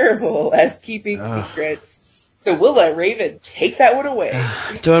as terrible as keeping secrets. So we'll let Raven take that one away.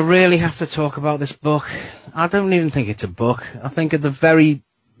 Do I really have to talk about this book? I don't even think it's a book. I think at the very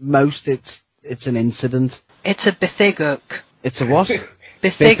most it's an incident. It's a Bithiguk. It's a what?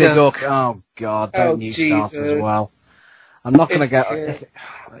 Bithiguk. Oh, God, don't you start as well. I'm not going to get...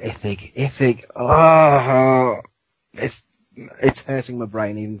 Ithig. Oh, it's hurting my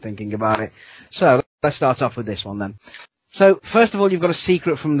brain even thinking about it. So, let's start off with this one then. So, first of all, you've got a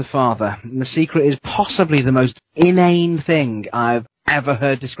secret from the father. And the secret is possibly the most inane thing I've ever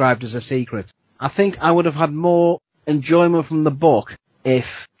heard described as a secret. I think I would have had more enjoyment from the book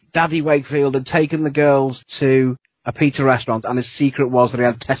if Daddy Wakefield had taken the girls to a pizza restaurant and his secret was that he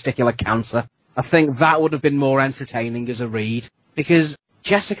had testicular cancer. I think that would have been more entertaining as a read, because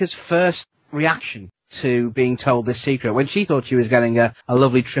Jessica's first reaction to being told this secret, when she thought she was getting a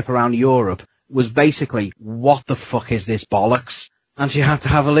lovely trip around Europe, was basically, what the fuck is this bollocks? And she had to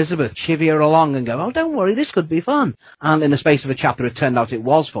have Elizabeth chivvy her along and go, oh, don't worry, this could be fun. And in the space of a chapter, it turned out it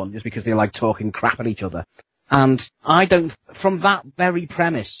was fun, just because they like talking crap at each other. And from that very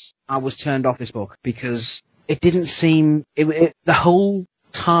premise, I was turned off this book, because it didn't seem, the whole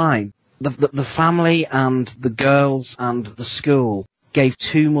time, the family and the girls and the school gave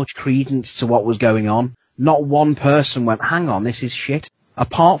too much credence to what was going on. Not one person went, hang on, this is shit.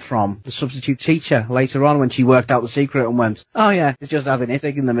 Apart from the substitute teacher later on when she worked out the secret and went, oh yeah, it's just having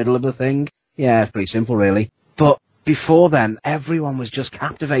Ithig in the middle of the thing. Yeah, it's pretty simple really. But before then, everyone was just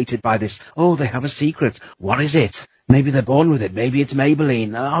captivated by this. Oh, they have a secret. What is it? Maybe they're born with it. Maybe it's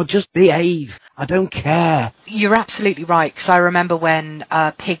Maybelline. Oh, just behave. I don't care. You're absolutely right, because I remember when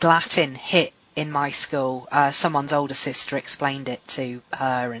Pig Latin hit in my school, someone's older sister explained it to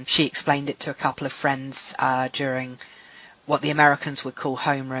her, and she explained it to a couple of friends during what the Americans would call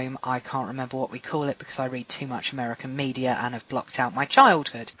homeroom. I can't remember what we call it because I read too much American media and have blocked out my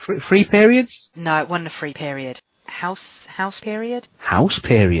childhood. Free periods? No, it wasn't a free period. House period? House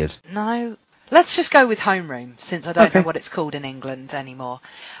period? No. Let's just go with homeroom, since I don't know what it's called in England anymore.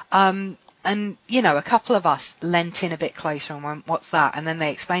 And, you know, a couple of us leant in a bit closer and went, what's that? And then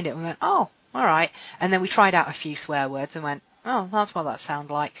they explained it and we went, oh, all right. And then we tried out a few swear words and went, oh, that's what that sounds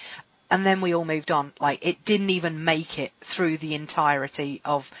like. And then we all moved on. Like, it didn't even make it through the entirety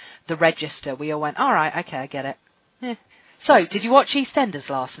of the register. We all went, all right, okay, I get it. Yeah. So, did you watch EastEnders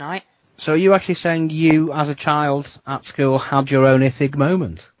last night? So are you actually saying you, as a child at school, had your own Ithig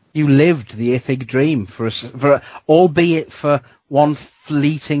moment? You lived the Ithig dream albeit for one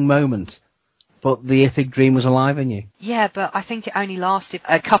fleeting moment, but the Ithig dream was alive in you? Yeah, but I think it only lasted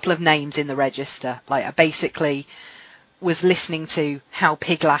a couple of names in the register. Like, I basically was listening to how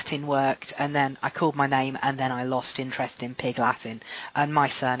Pig Latin worked, and then I called my name, and then I lost interest in Pig Latin. And my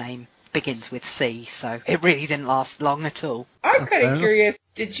surname begins with C, so it really didn't last long at all. I'm kind of curious,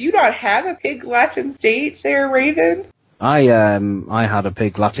 did you not have a Pig Latin stage there, Raven? I had a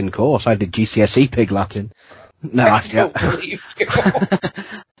Pig Latin course. I did GCSE Pig Latin. No, I don't believe you.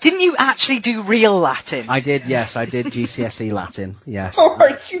 Didn't you actually do real Latin? I did, yes. I did GCSE Latin, yes. Oh,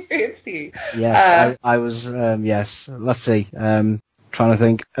 aren't you fancy? Yes, I was, yes. Let's see. Trying to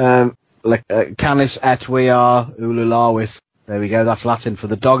think. Canis et via ululavit. There we go. That's Latin for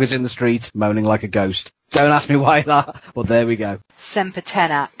the dog is in the street, moaning like a ghost. Don't ask me why that, but there we go. Semper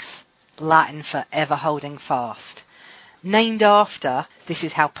tenax, Latin for ever holding fast. Named after, this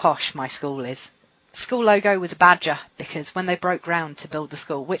is how posh my school is. School logo was a badger, because when they broke ground to build the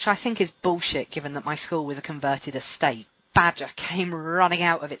school, which I think is bullshit given that my school was a converted estate, badger came running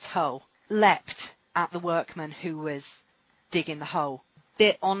out of its hole, leapt at the workman who was digging the hole,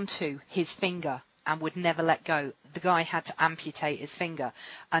 bit onto his finger and would never let go. The guy had to amputate his finger,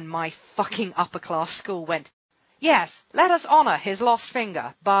 and my fucking upper class school went, yes, let us honour his lost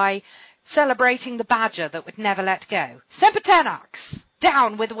finger by celebrating the badger that would never let go. Semper tenax!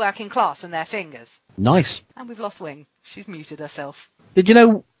 Down with the working class and their fingers. Nice. And we've lost Wing. She's muted herself. Did you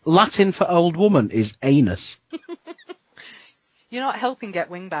know Latin for old woman is anus? You're not helping get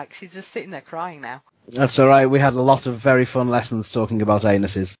Wing back. She's just sitting there crying now. That's all right. We had a lot of very fun lessons talking about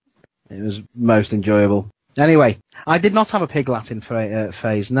anuses. It was most enjoyable. Anyway, I did not have a Pig Latin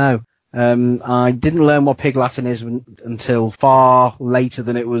phase, no. I didn't learn what Pig Latin is until far later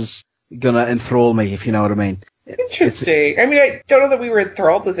than it was going to enthrall me, if you know what I mean. Interesting. I mean, I don't know that we were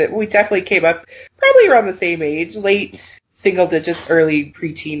enthralled with it. We definitely came up probably around the same age, late single digits, early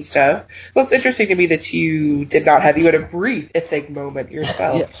preteen stuff. So it's interesting to me that you did not have, you had a brief Ithig moment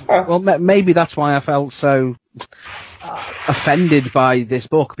yourself. Yeah. Huh. Well, maybe that's why I felt so offended by this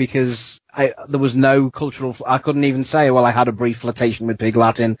book, because there was no cultural, I couldn't even say, well, I had a brief flirtation with Pig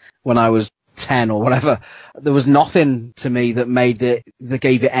Latin when I was 10 or whatever. There was nothing to me that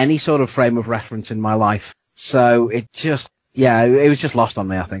gave it any sort of frame of reference in my life. So it was just lost on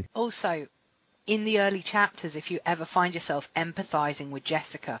me, I think. Also, in the early chapters, if you ever find yourself empathizing with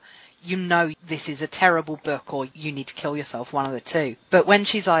Jessica, you know this is a terrible book or you need to kill yourself, one of the two. But when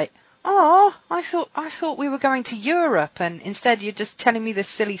she's like, oh, I thought we were going to Europe and instead you're just telling me this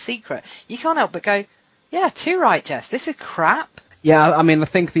silly secret, you can't help but go, yeah, too right, Jess, this is crap. Yeah, I mean, I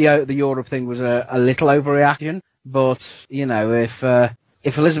think the Europe thing was a little overreaction, but, you know,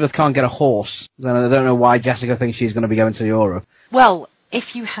 if Elizabeth can't get a horse, then I don't know why Jessica thinks she's going to be going to Europe. Well,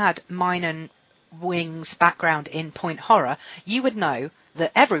 if you had mine and Wing's background in Point Horror, you would know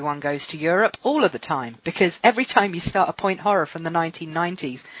that everyone goes to Europe all of the time, because every time you start a Point Horror from the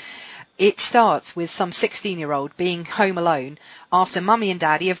 1990s, it starts with some 16-year-old being home alone after Mummy and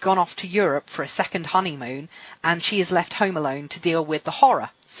Daddy have gone off to Europe for a second honeymoon, and she is left home alone to deal with the horror.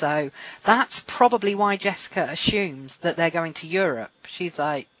 So that's probably why Jessica assumes that they're going to Europe. She's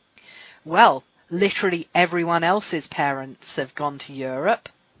like, well, literally everyone else's parents have gone to Europe.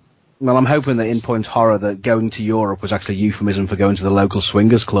 Well, I'm hoping that in Point Horror that going to Europe was actually a euphemism for going to the local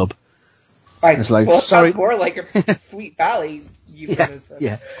swingers club. It's like, well, sorry, more like a Sweet Valley euphemism.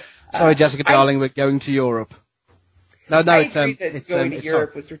 Yeah. Sorry, Jessica, darling, we're going to Europe. No, it's going to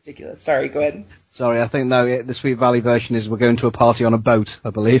Europe was ridiculous. Sorry, go ahead. Sorry, I think the Sweet Valley version is we're going to a party on a boat, I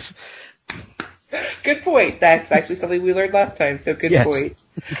believe. Good point. That's actually something we learned last time, so good point.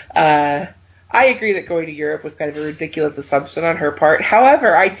 I agree that going to Europe was kind of a ridiculous assumption on her part.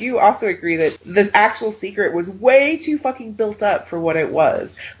 However, I do also agree that this actual secret was way too fucking built up for what it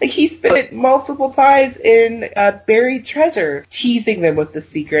was. Like, he spent multiple times in Buried Treasure teasing them with the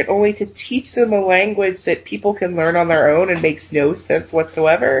secret, only to teach them a language that people can learn on their own and makes no sense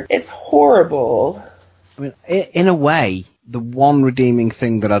whatsoever. It's horrible. I mean, in a way, the one redeeming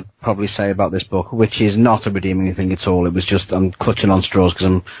thing that I'd probably say about this book, which is not a redeeming thing at all, it was just I'm clutching on straws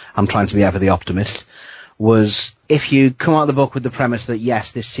because I'm trying to be ever the optimist, was if you come out of the book with the premise that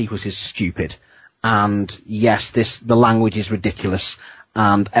yes, this sequence is stupid, and yes, the language is ridiculous,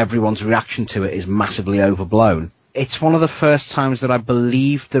 and everyone's reaction to it is massively overblown. It's one of the first times that I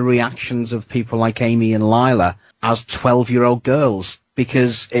believe the reactions of people like Amy and Lila as 12-year-old girls,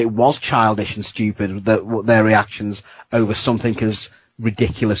 because it was childish and stupid, their reactions over something as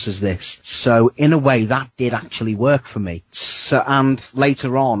ridiculous as this. So in a way, that did actually work for me. So, and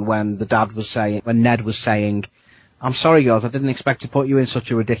later on, when Ned was saying, I'm sorry, girls, I didn't expect to put you in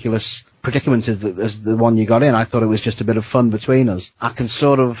such a ridiculous predicament as the one you got in. I thought it was just a bit of fun between us. I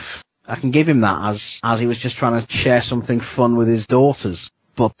can give him that as he was just trying to share something fun with his daughters.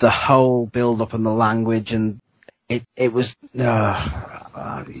 But the whole build-up and the language and it was,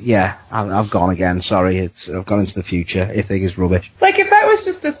 I've gone again. Sorry, I've gone into the future. Ithig is rubbish. Like, if that was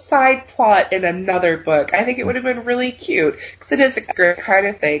just a side plot in another book, I think it would have been really cute. Because it is a great kind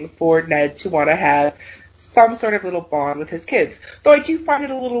of thing for Ned to want to have some sort of little bond with his kids. Though I do find it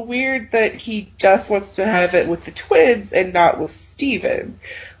a little weird that he just wants to have it with the twins and not with Stephen.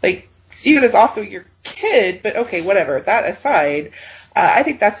 Like, Stephen is also your kid, but okay, whatever. That aside, I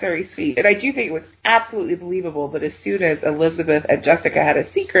think that's very sweet. And I do think it was absolutely believable that as soon as Elizabeth and Jessica had a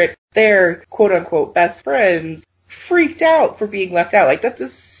secret, their quote-unquote best friends freaked out for being left out. Like, that's a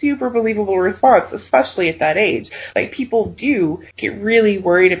super believable response, especially at that age. Like, people do get really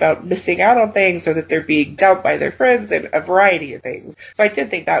worried about missing out on things or that they're being dumped by their friends and a variety of things. So I did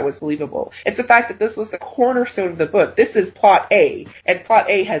think that was believable. It's the fact that this was the cornerstone of the book. This is plot A, and plot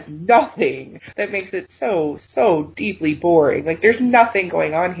A has nothing that makes it so deeply boring. Like, there's nothing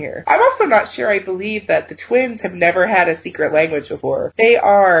going on here. I'm also not sure I believe that the twins have never had a secret language before. They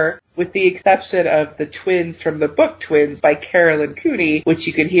are, with the exception of the twins from the book Twins by Carolyn Cooney, which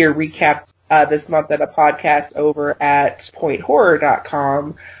you can hear recapped this month at a podcast over at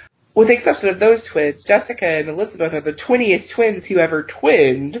pointhorror.com. With the exception of those twins, Jessica and Elizabeth are the twinniest twins who ever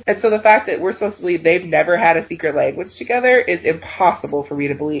twinned. And so the fact that we're supposed to believe they've never had a secret language together is impossible for me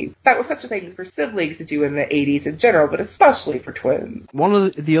to believe. That was such a thing for siblings to do in the 80s in general, but especially for twins. One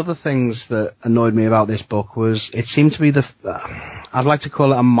of the other things that annoyed me about this book was it seemed to be I'd like to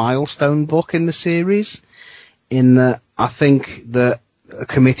call it a milestone book in the series, in that I think that a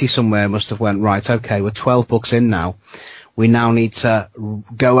committee somewhere must have went, right, okay, we're 12 books in now. We now need to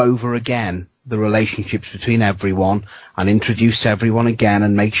go over again the relationships between everyone and introduce everyone again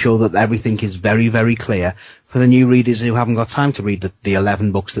and make sure that everything is very, very clear for the new readers who haven't got time to read the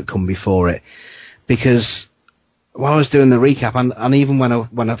 11 books that come before it. Because while I was doing the recap, and even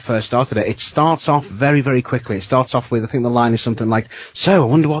when I first started it starts off very, very quickly. It starts off with, I think the line is something like, so I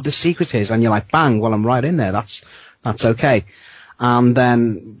wonder what the secret is. And you're like, bang, well, I'm right in there. That's okay. And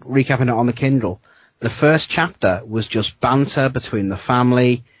then recapping it on the Kindle. The first chapter was just banter between the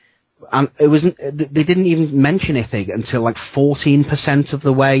family, and they didn't even mention Ithig until like 14% of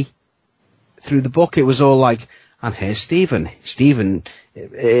the way through the book. It was all like, and here's Stephen. Stephen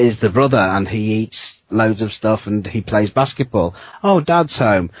is the brother, and he eats loads of stuff, and he plays basketball. Oh, Dad's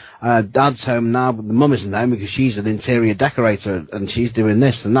home. Dad's home now, but the mum isn't home because she's an interior decorator, and she's doing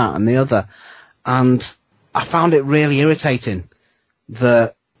this and that and the other. And I found it really irritating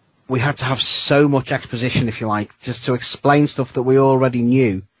that we had to have so much exposition, if you like, just to explain stuff that we already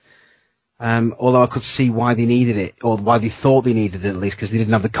knew. Although I could see why they needed it, or why they thought they needed it at least, because they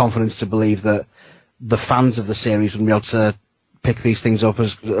didn't have the confidence to believe that the fans of the series would be able to pick these things up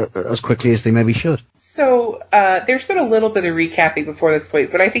as quickly as they maybe should. So there's been a little bit of recapping before this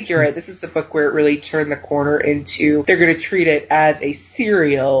point, but I think you're right. This is the book where it really turned the corner into they're going to treat it as a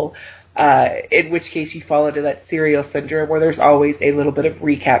serial, in which case you fall into that serial syndrome where there's always a little bit of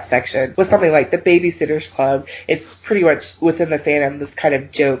recap section. With something like the Babysitter's Club, it's pretty much within the fandom this kind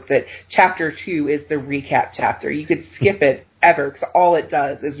of joke that chapter 2 is the recap chapter. You could skip it ever because all it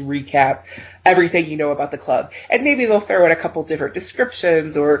does is recap everything you know about the club. And maybe they'll throw in a couple different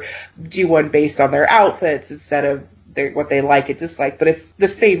descriptions or do one based on their outfits instead of what they like and dislike, but it's the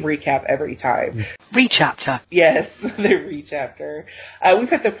same recap every time. Rechapter. Yes, the rechapter. We've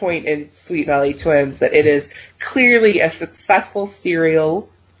hit the point in Sweet Valley Twins that it is clearly a successful serial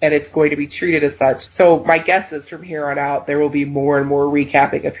and it's going to be treated as such. So my guess is from here on out, there will be more and more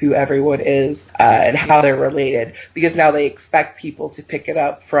recapping of who everyone is and how they're related, because now they expect people to pick it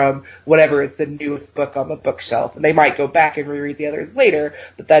up from whatever is the newest book on the bookshelf. And they might go back and reread the others later,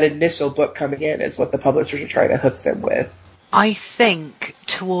 but that initial book coming in is what the publishers are trying to hook them with. I think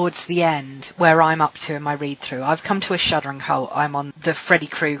towards the end, where I'm up to in my read-through, I've come to a shuddering halt. I'm on the Freddy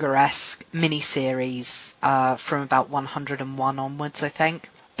Krueger-esque mini-series from about 101 onwards, I think.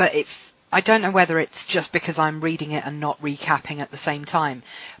 But I don't know whether it's just because I'm reading it and not recapping at the same time,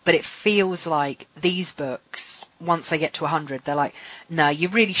 but it feels like these books, once they get to 100, they're like, no, you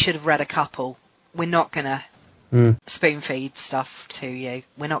really should have read a couple. We're not going to spoon-feed stuff to you.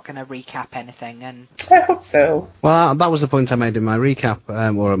 We're not going to recap anything. And I hope so. Well, that was the point I made in my recap,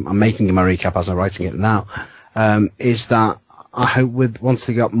 or I'm making in my recap as I'm writing it now, is that I hope once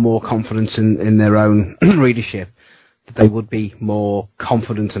they got more confidence in their own readership, they would be more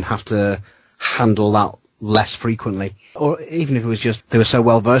confident and have to handle that less frequently. Or even if it was just they were so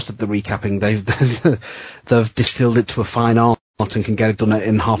well versed at the recapping, they've distilled it to a fine art and can get it done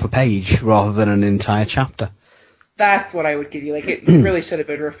in half a page rather than an entire chapter. That's what I would give you. Like, it really should have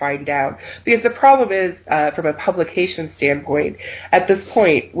been refined down. Because the problem is, from a publication standpoint, at this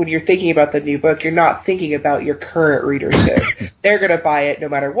point, when you're thinking about the new book, you're not thinking about your current readership. They're going to buy it no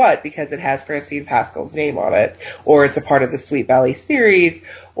matter what because it has Francine Pascal's name on it, or it's a part of the Sweet Valley series,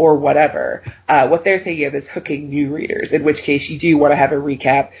 or whatever. What they're thinking of is hooking new readers, in which case you do want to have a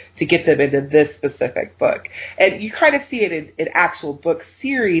recap to get them into this specific book. And you kind of see it in actual book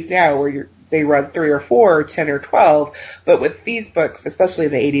series now where they run 3 or 4 or 10 or 12, but with these books, especially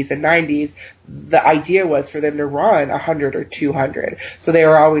in the 80s and 90s, the idea was for them to run 100 or 200. So they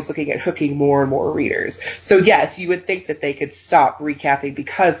were always looking at hooking more and more readers. So yes, you would think that they could stop recapping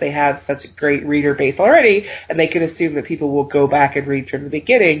because they have such a great reader base already, and they can assume that people will go back and read from the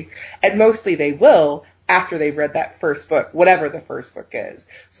beginning, and mostly they will after they've read that first book, whatever the first book is.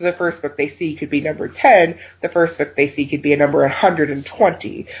 So the first book they see could be number 10. The first book they see could be a number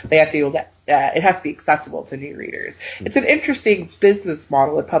 120. They have to be able to, it has to be accessible to new readers. It's an interesting business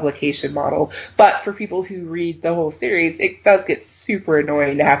model, a publication model, but for people who read the whole series, it does get super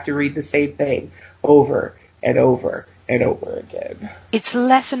annoying to have to read the same thing over and over and over again. It's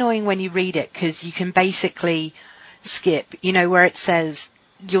less annoying when you read it because you can basically skip, where it says,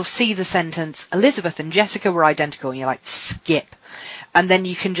 you'll see the sentence, Elizabeth and Jessica were identical, and you're like, skip. And then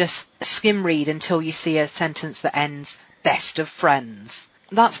you can just skim read until you see a sentence that ends, best of friends.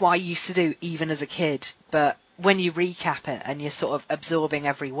 That's what I used to do even as a kid, but when you recap it and you're sort of absorbing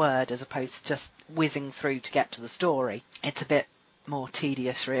every word as opposed to just whizzing through to get to the story, it's a bit more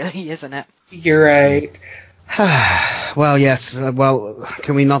tedious really, isn't it? You're right. Well, yes.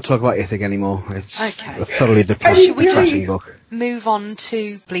 Can we not talk about Ithig anymore? It's okay. A thoroughly depressing book. Move on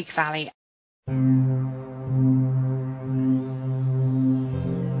to Bleak Valley.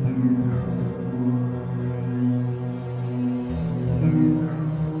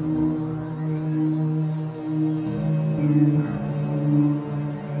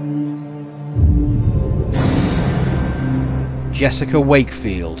 Jessica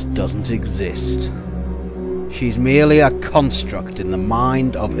Wakefield doesn't exist. She's merely a construct in the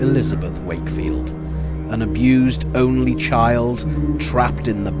mind of Elizabeth Wakefield, an abused only child trapped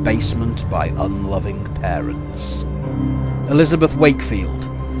in the basement by unloving parents. Elizabeth Wakefield,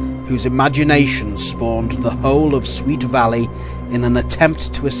 whose imagination spawned the whole of Sweet Valley in an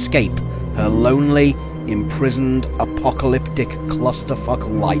attempt to escape her lonely, imprisoned, apocalyptic clusterfuck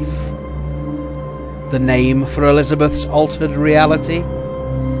life. The name for Elizabeth's altered reality?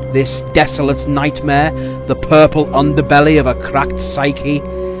 This desolate nightmare, the purple underbelly of a cracked psyche,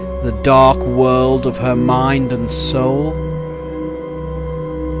 the dark world of her mind and soul?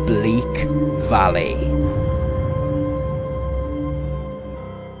 Bleak Valley.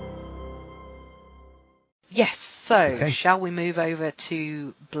 Yes, so shall we move over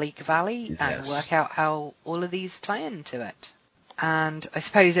to Bleak Valley and work out how all of these tie into it? And I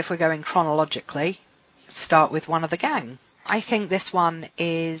suppose if we're going chronologically, start with one of the gang. I think this one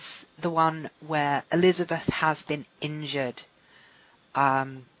is the one where Elizabeth has been injured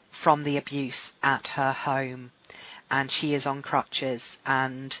from the abuse at her home, and she is on crutches,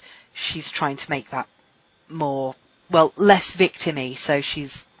 and she's trying to make that less victim-y, so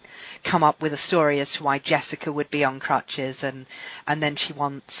she's come up with a story as to why Jessica would be on crutches, and then she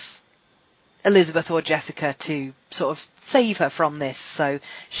wants Elizabeth or Jessica to sort of save her from this, so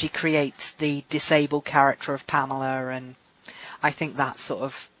she creates the disabled character of Pamela, and I think that's sort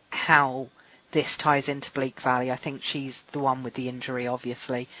of how this ties into Bleak Valley. I think she's the one with the injury,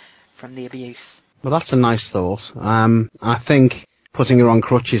 obviously, from the abuse. Well, that's a nice thought. I think putting her on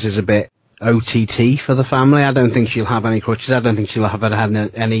crutches is a bit OTT for the family. I don't think she'll have any crutches. I don't think she'll have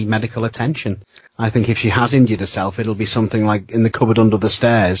had any medical attention. I think if she has injured herself, it'll be something like in the cupboard under the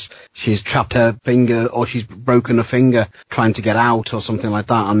stairs. She's trapped her finger, or she's broken her finger trying to get out, or something like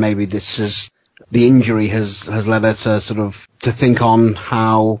that. And maybe the injury has led her to to think on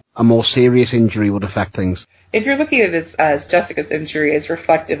how a more serious injury would affect things. If you're looking at it as Jessica's injury is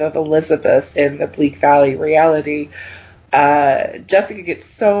reflective of Elizabeth in the Bleak Valley reality, Jessica gets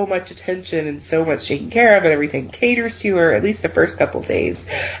so much attention and so much taken care of, and everything caters to her, at least the first couple days.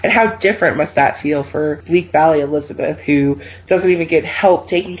 And how different must that feel for Bleak Valley Elizabeth, who doesn't even get help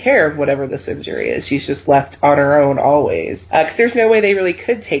taking care of whatever this injury is. She's just left on her own always. Because there's no way they really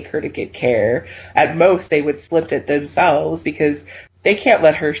could take her to get care. At most, they would split it themselves, because they can't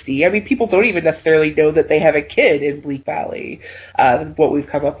let her see. I mean, people don't even necessarily know that they have a kid in Bleak Valley, what we've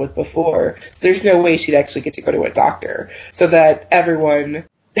come up with before. So there's no way she'd actually get to go to a doctor. So that everyone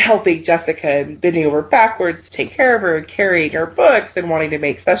helping Jessica and bending over backwards to take care of her and carrying her books and wanting to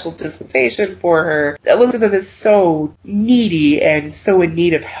make special dispensation for her. Elizabeth is so needy and so in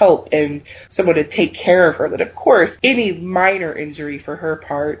need of help and someone to take care of her that, of course, any minor injury for her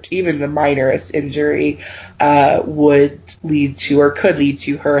part, even the minorest injury, would lead to or could lead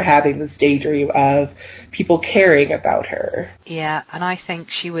to her having this daydream of people caring about her. Yeah, and I think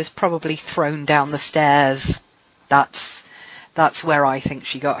she was probably thrown down the stairs. That's where I think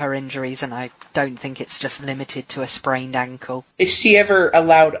she got her injuries, and I don't think it's just limited to a sprained ankle. Is she ever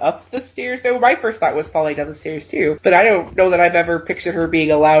allowed up the stairs? Though my first thought was falling down the stairs too, but I don't know that I've ever pictured her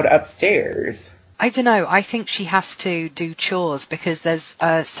being allowed upstairs. I don't know. I think she has to do chores, because there's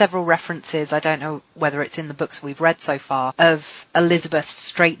several references, I don't know whether it's in the books we've read so far, of Elizabeth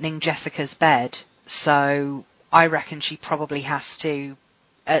straightening Jessica's bed. So I reckon she probably has to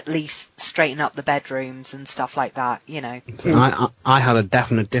at least straighten up the bedrooms and stuff like that, you know. I had a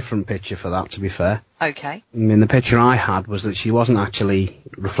definite different picture for that, to be fair. Okay. I mean, the picture I had was that she wasn't actually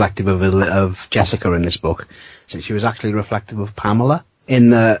reflective of Jessica in this book. She was actually reflective of Pamela, in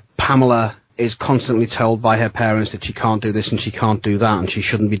that Pamela is constantly told by her parents that she can't do this and she can't do that and she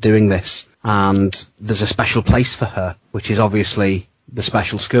shouldn't be doing this. And there's a special place for her, which is obviously the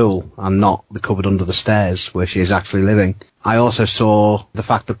special school and not the cupboard under the stairs where she is actually living. I also saw the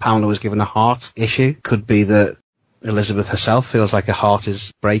fact that Pamela was given a heart issue. Could be that Elizabeth herself feels like her heart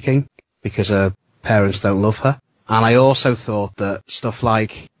is breaking because her parents don't love her. And I also thought that stuff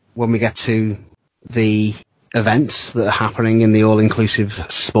like when we get to the events that are happening in the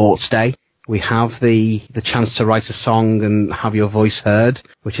all-inclusive sports day, we have the chance to write a song and have your voice heard,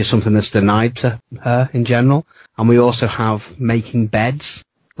 which is something that's denied to her in general. And we also have making beds,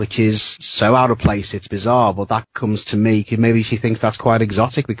 which is so out of place, it's bizarre, but that comes to me. Maybe she thinks that's quite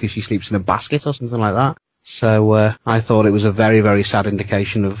exotic because she sleeps in a basket or something like that. So I thought it was a very, very sad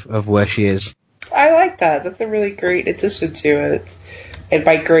indication of where she is. I like that. That's a really great addition to it. And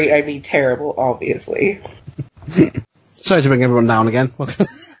by great, I mean terrible, obviously. Sorry to bring everyone down again.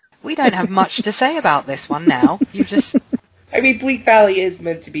 We don't have much to say about this one now. You just... I mean, Bleak Valley is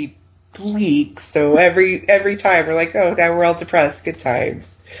meant to be bleak, so every time we're like, oh, now we're all depressed. Good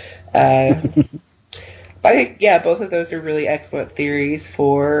times. But I think, yeah, both of those are really excellent theories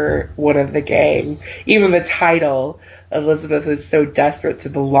for one of the gang. Even the title, Elizabeth is so desperate to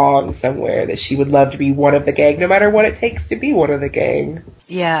belong somewhere that she would love to be one of the gang, no matter what it takes to be one of the gang.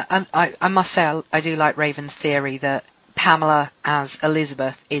 Yeah, and I must say I do like Raven's theory that Pamela, as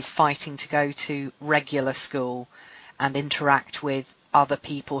Elizabeth, is fighting to go to regular school and interact with other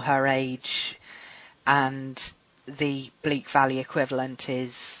people her age, and the Bleak Valley equivalent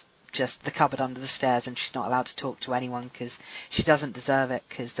is just the cupboard under the stairs, and she's not allowed to talk to anyone because she doesn't deserve it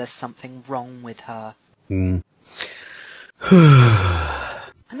because there's something wrong with her.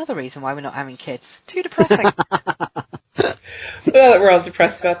 Another reason why we're not having kids. Too depressing. Well, we're all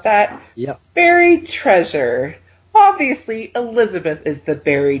depressed about that. Yep. Buried treasure. Obviously, Elizabeth is the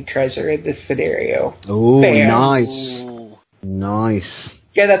buried treasure in this scenario. Oh, Bam. nice. Ooh. Nice.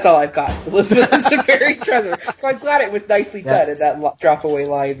 Yeah, that's all I've got. Elizabeth is the buried treasure. So I'm glad it was nicely done in that drop-away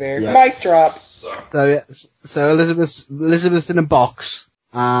line there. Yeah. Mic drop. So Elizabeth's in a box,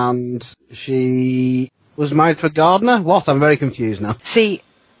 and she was married to a gardener? What? I'm very confused now. See,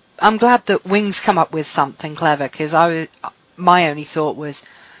 I'm glad that Wings come up with something clever, because my only thought was,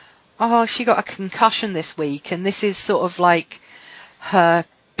 oh, she got a concussion this week, and this is sort of like her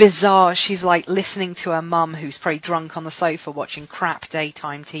bizarre, she's like listening to her mum, who's probably drunk on the sofa watching crap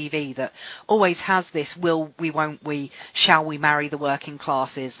daytime TV, that always has this will we, won't we, shall we marry the working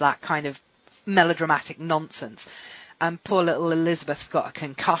classes, that kind of melodramatic nonsense. And poor little Elizabeth's got a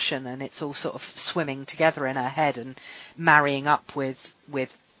concussion, and it's all sort of swimming together in her head and marrying up with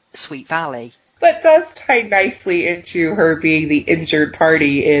Sweet Valley. That does tie nicely into her being the injured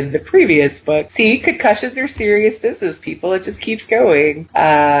party in the previous book. See, concussions are serious business, people. It just keeps going.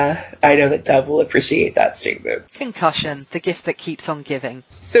 I know that Dove will appreciate that statement. Concussion, the gift that keeps on giving.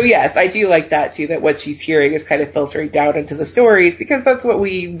 So yes, I do like that too, that what she's hearing is kind of filtering down into the stories, because that's what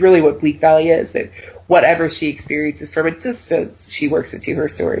Bleak Valley is. And whatever she experiences from a distance, she works into her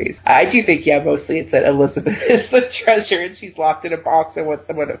stories. I do think, mostly it's that Elizabeth is the treasure and she's locked in a box and wants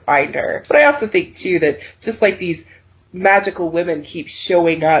someone to find her. But I also think too that just like these magical women keep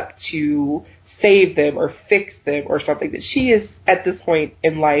showing up to save them or fix them or something, that she is, at this point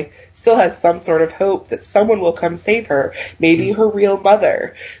in life, still has some sort of hope that someone will come save her. Maybe her real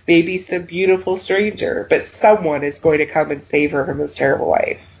mother, maybe some beautiful stranger, but someone is going to come and save her from this terrible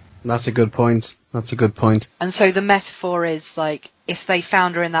life. That's a good point. And so the metaphor is like, if they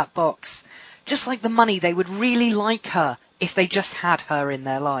found her in that box, just like the money, they would really like her if they just had her in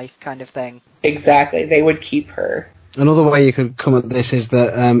their life, kind of thing. Exactly. They would keep her. Another way you could come at this is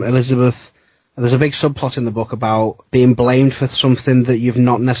that Elizabeth, there's a big subplot in the book about being blamed for something that you've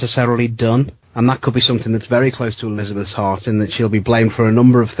not necessarily done. And that could be something that's very close to Elizabeth's heart, in that she'll be blamed for a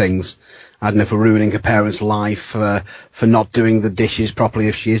number of things. I don't know, for ruining her parents' life, for not doing the dishes properly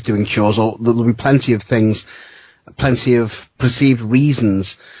if she is doing chores, or there'll be plenty of things, plenty of perceived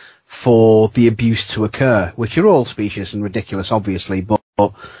reasons for the abuse to occur, which are all specious and ridiculous, obviously, but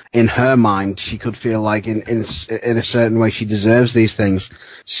in her mind, she could feel like in a certain way she deserves these things.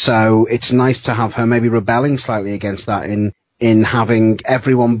 So it's nice to have her maybe rebelling slightly against that in having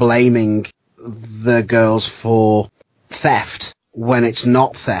everyone blaming the girls for theft when it's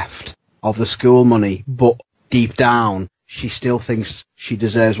not theft of the school money, but deep down she still thinks she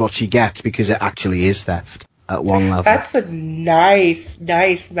deserves what she gets because it actually is theft at one level. That's a nice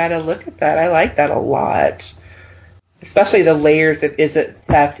meta look at that. I like that a lot. Especially the layers of is it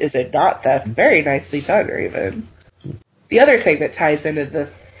theft, is it not theft? Very nicely done, Raven. The other thing that ties into the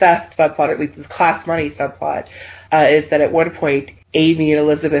theft subplot, or at least the class money subplot, is that at one point Amy and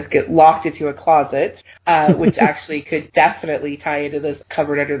Elizabeth get locked into a closet, which actually could definitely tie into this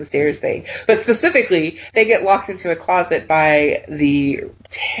cupboard under the stairs thing. But specifically, they get locked into a closet by the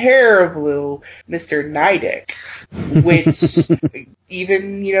terrible Mr. Nidick, which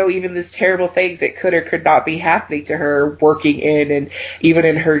even this terrible things that could or could not be happening to her working in, and even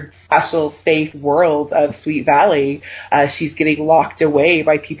in her special safe world of Sweet Valley, she's getting locked away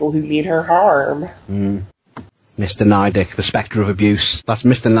by people who mean her harm. Mr. Nidick, the spectre of abuse. That's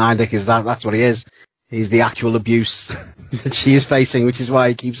Mr. Nidick, that's what he is. He's the actual abuse that she is facing, which is why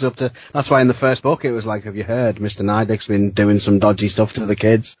he keeps up to... That's why in the first book it was like, have you heard? Mr. Nidick's been doing some dodgy stuff to the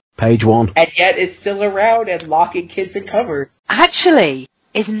kids. Page 1. And yet is still around and locking kids in cupboards. Actually,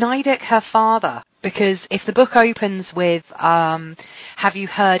 is Nidick her father? Because if the book opens with, have you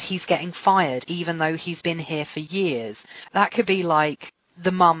heard he's getting fired even though he's been here for years? That could be like...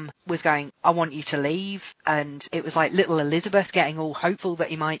 the mum was going, I want you to leave, and it was like little Elizabeth getting all hopeful that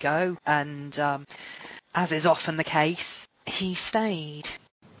he might go, and as is often the case, he stayed.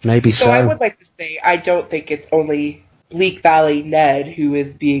 Maybe so. So I would like to say, I don't think it's only Bleak Valley Ned who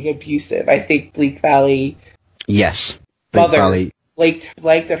is being abusive. I think Bleak Valley... Yes. Mother, Valley...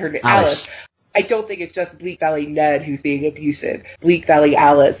 like that her name... Alice. I don't think it's just Bleak Valley Ned who's being abusive. Bleak Valley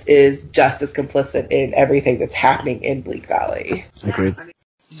Alice is just as complicit in everything that's happening in Bleak Valley. Agreed.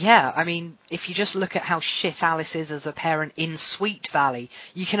 Yeah, I mean, if you just look at how shit Alice is as a parent in Sweet Valley,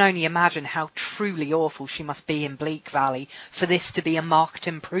 you can only imagine how truly awful she must be in Bleak Valley for this to be a marked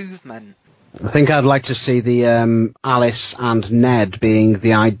improvement. I think I'd like to see the Alice and Ned being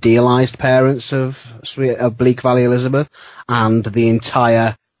the idealised parents of Bleak Valley Elizabeth, and the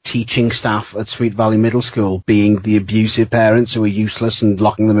entire teaching staff at Sweet Valley Middle School being the abusive parents who are useless and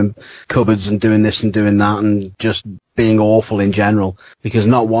locking them in cupboards and doing this and doing that and just being awful in general, because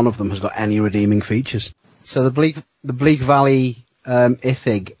not one of them has got any redeeming features. So the Bleak Valley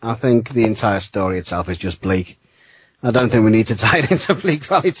Ithig, I think the entire story itself is just bleak. I don't think we need to tie it into Bleak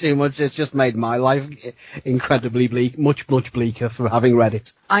Valley too much. It's just made my life incredibly bleak, much, much bleaker for having read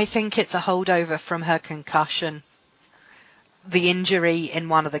it. I think it's a holdover from her concussion. The injury in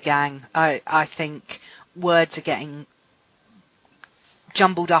one of the gang. I think words are getting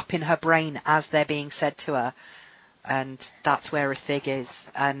jumbled up in her brain as they're being said to her. And that's where Ithig is.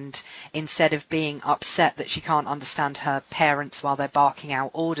 And instead of being upset that she can't understand her parents while they're barking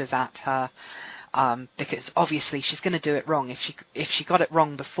out orders at her, because obviously she's going to do it wrong. If she got it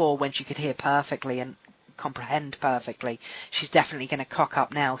wrong before when she could hear perfectly and comprehend perfectly, she's definitely going to cock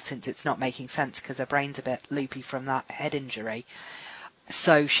up now since it's not making sense because her brain's a bit loopy from that head injury.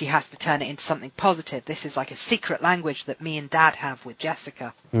 So she has to turn it into something positive. This is like a secret language that me and Dad have with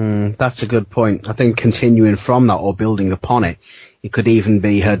Jessica. That's a good point. I think continuing from that or building upon it, it could even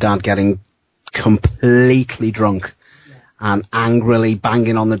be her dad getting completely drunk and angrily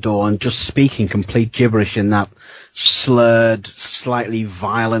banging on the door and just speaking complete gibberish in that slurred, slightly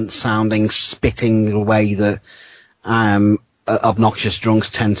violent-sounding, spitting way that obnoxious drunks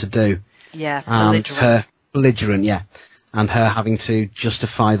tend to do. Yeah, belligerent, yeah. And her having to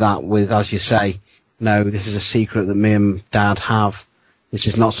justify that with, as you say, no, this is a secret that me and Dad have. This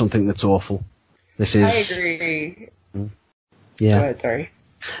is not something that's awful. This is... I agree. Yeah. Go ahead, sorry.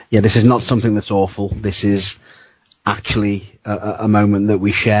 Yeah, this is not something that's awful. This is actually a moment that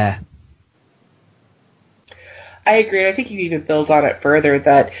we share. I agree. I think you even build on it further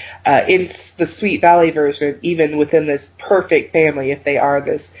that in the Sweet Valley version, even within this perfect family, if they are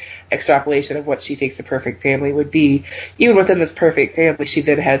this extrapolation of what she thinks a perfect family would be, even within this perfect family, she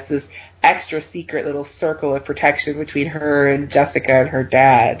then has this extra secret little circle of protection between her and Jessica and her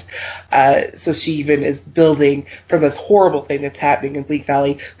dad. So she even is building from this horrible thing that's happening in Bleak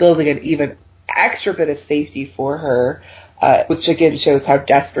Valley, building an even extra bit of safety for her, which again shows how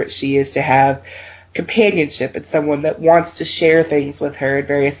desperate she is to have companionship and someone that wants to share things with her and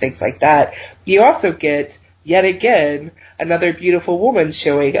various things like that. You also get, yet again, another beautiful woman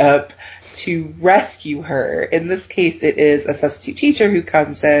showing up to rescue her. In this case, it is a substitute teacher who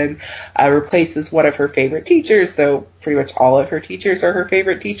comes in, replaces one of her favorite teachers, though pretty much all of her teachers are her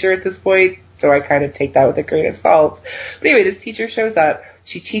favorite teacher at this point, so I kind of take that with a grain of salt. But anyway, this teacher shows up.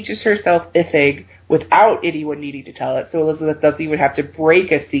 She teaches herself Ithig without anyone needing to tell it, so Elizabeth doesn't even have to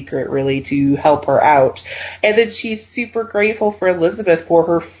break a secret, really, to help her out. And then she's super grateful for Elizabeth for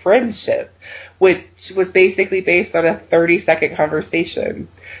her friendship, which was basically based on a 30-second conversation.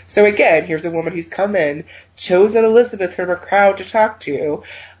 So again, here's a woman who's come in, chosen Elizabeth from a crowd to talk to,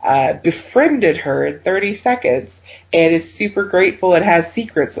 befriended her in 30 seconds, and is super grateful and has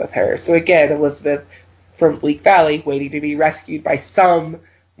secrets with her. So again, Elizabeth from Bleak Valley waiting to be rescued by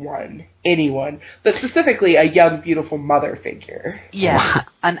anyone, but specifically a young, beautiful mother figure. Yeah,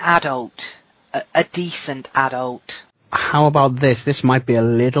 an adult, a decent adult. How about this? This might be a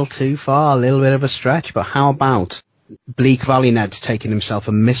little too far, a little bit of a stretch, but how about Bleak Valley Ned taking himself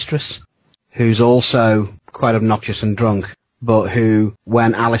a mistress who's also quite obnoxious and drunk, but who,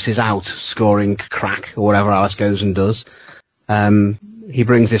 when Alice is out scoring crack or whatever Alice goes and does, he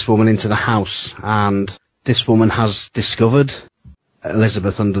brings this woman into the house, and this woman has discovered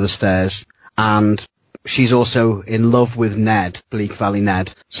Elizabeth under the stairs, and she's also in love with Ned, Bleak Valley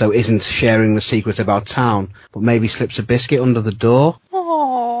Ned, so isn't sharing the secret about town, but maybe slips a biscuit under the door.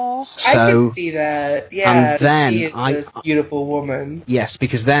 Aww. So, I can see that. Yeah, and then she is this beautiful woman. Yes,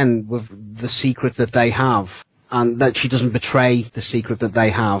 because then with the secret that they have, and that she doesn't betray the secret that they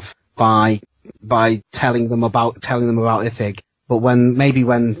have by telling them about Ithig. But when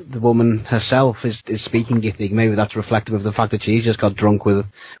the woman herself is speaking Ithig, maybe that's reflective of the fact that she's just got drunk with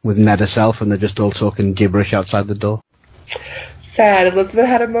Ned herself and they're just all talking gibberish outside the door. Sad. Elizabeth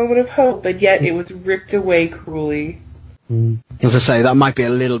had a moment of hope, and yet it was ripped away cruelly. As I say, that might be a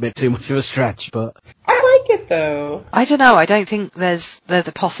little bit too much of a stretch, but I like it though. I don't know. I don't think there's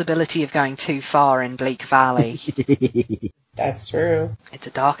a possibility of going too far in Bleak Valley. That's true. It's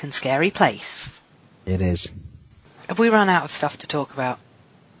a dark and scary place. It is. Have we run out of stuff to talk about?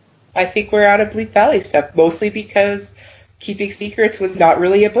 I think we're out of Bleak Valley stuff, mostly because Keeping Secrets was not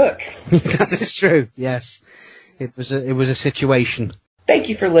really a book. That is true, yes. It was a situation. Thank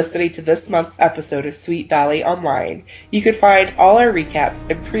you for listening to this month's episode of Sweet Valley Online. You can find all our recaps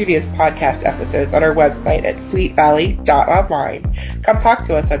and previous podcast episodes on our website at sweetvalley.online. Come talk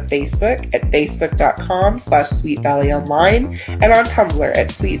to us on Facebook at facebook.com/sweetvalleyonline and on Tumblr at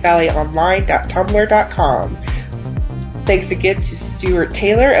sweetvalleyonline.tumblr.com. Thanks again to Stuart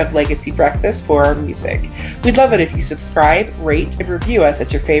Taylor of Legacy Breakfast for our music. We'd love it if you subscribe, rate, and review us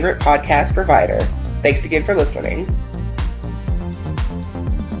at your favorite podcast provider. Thanks again for listening.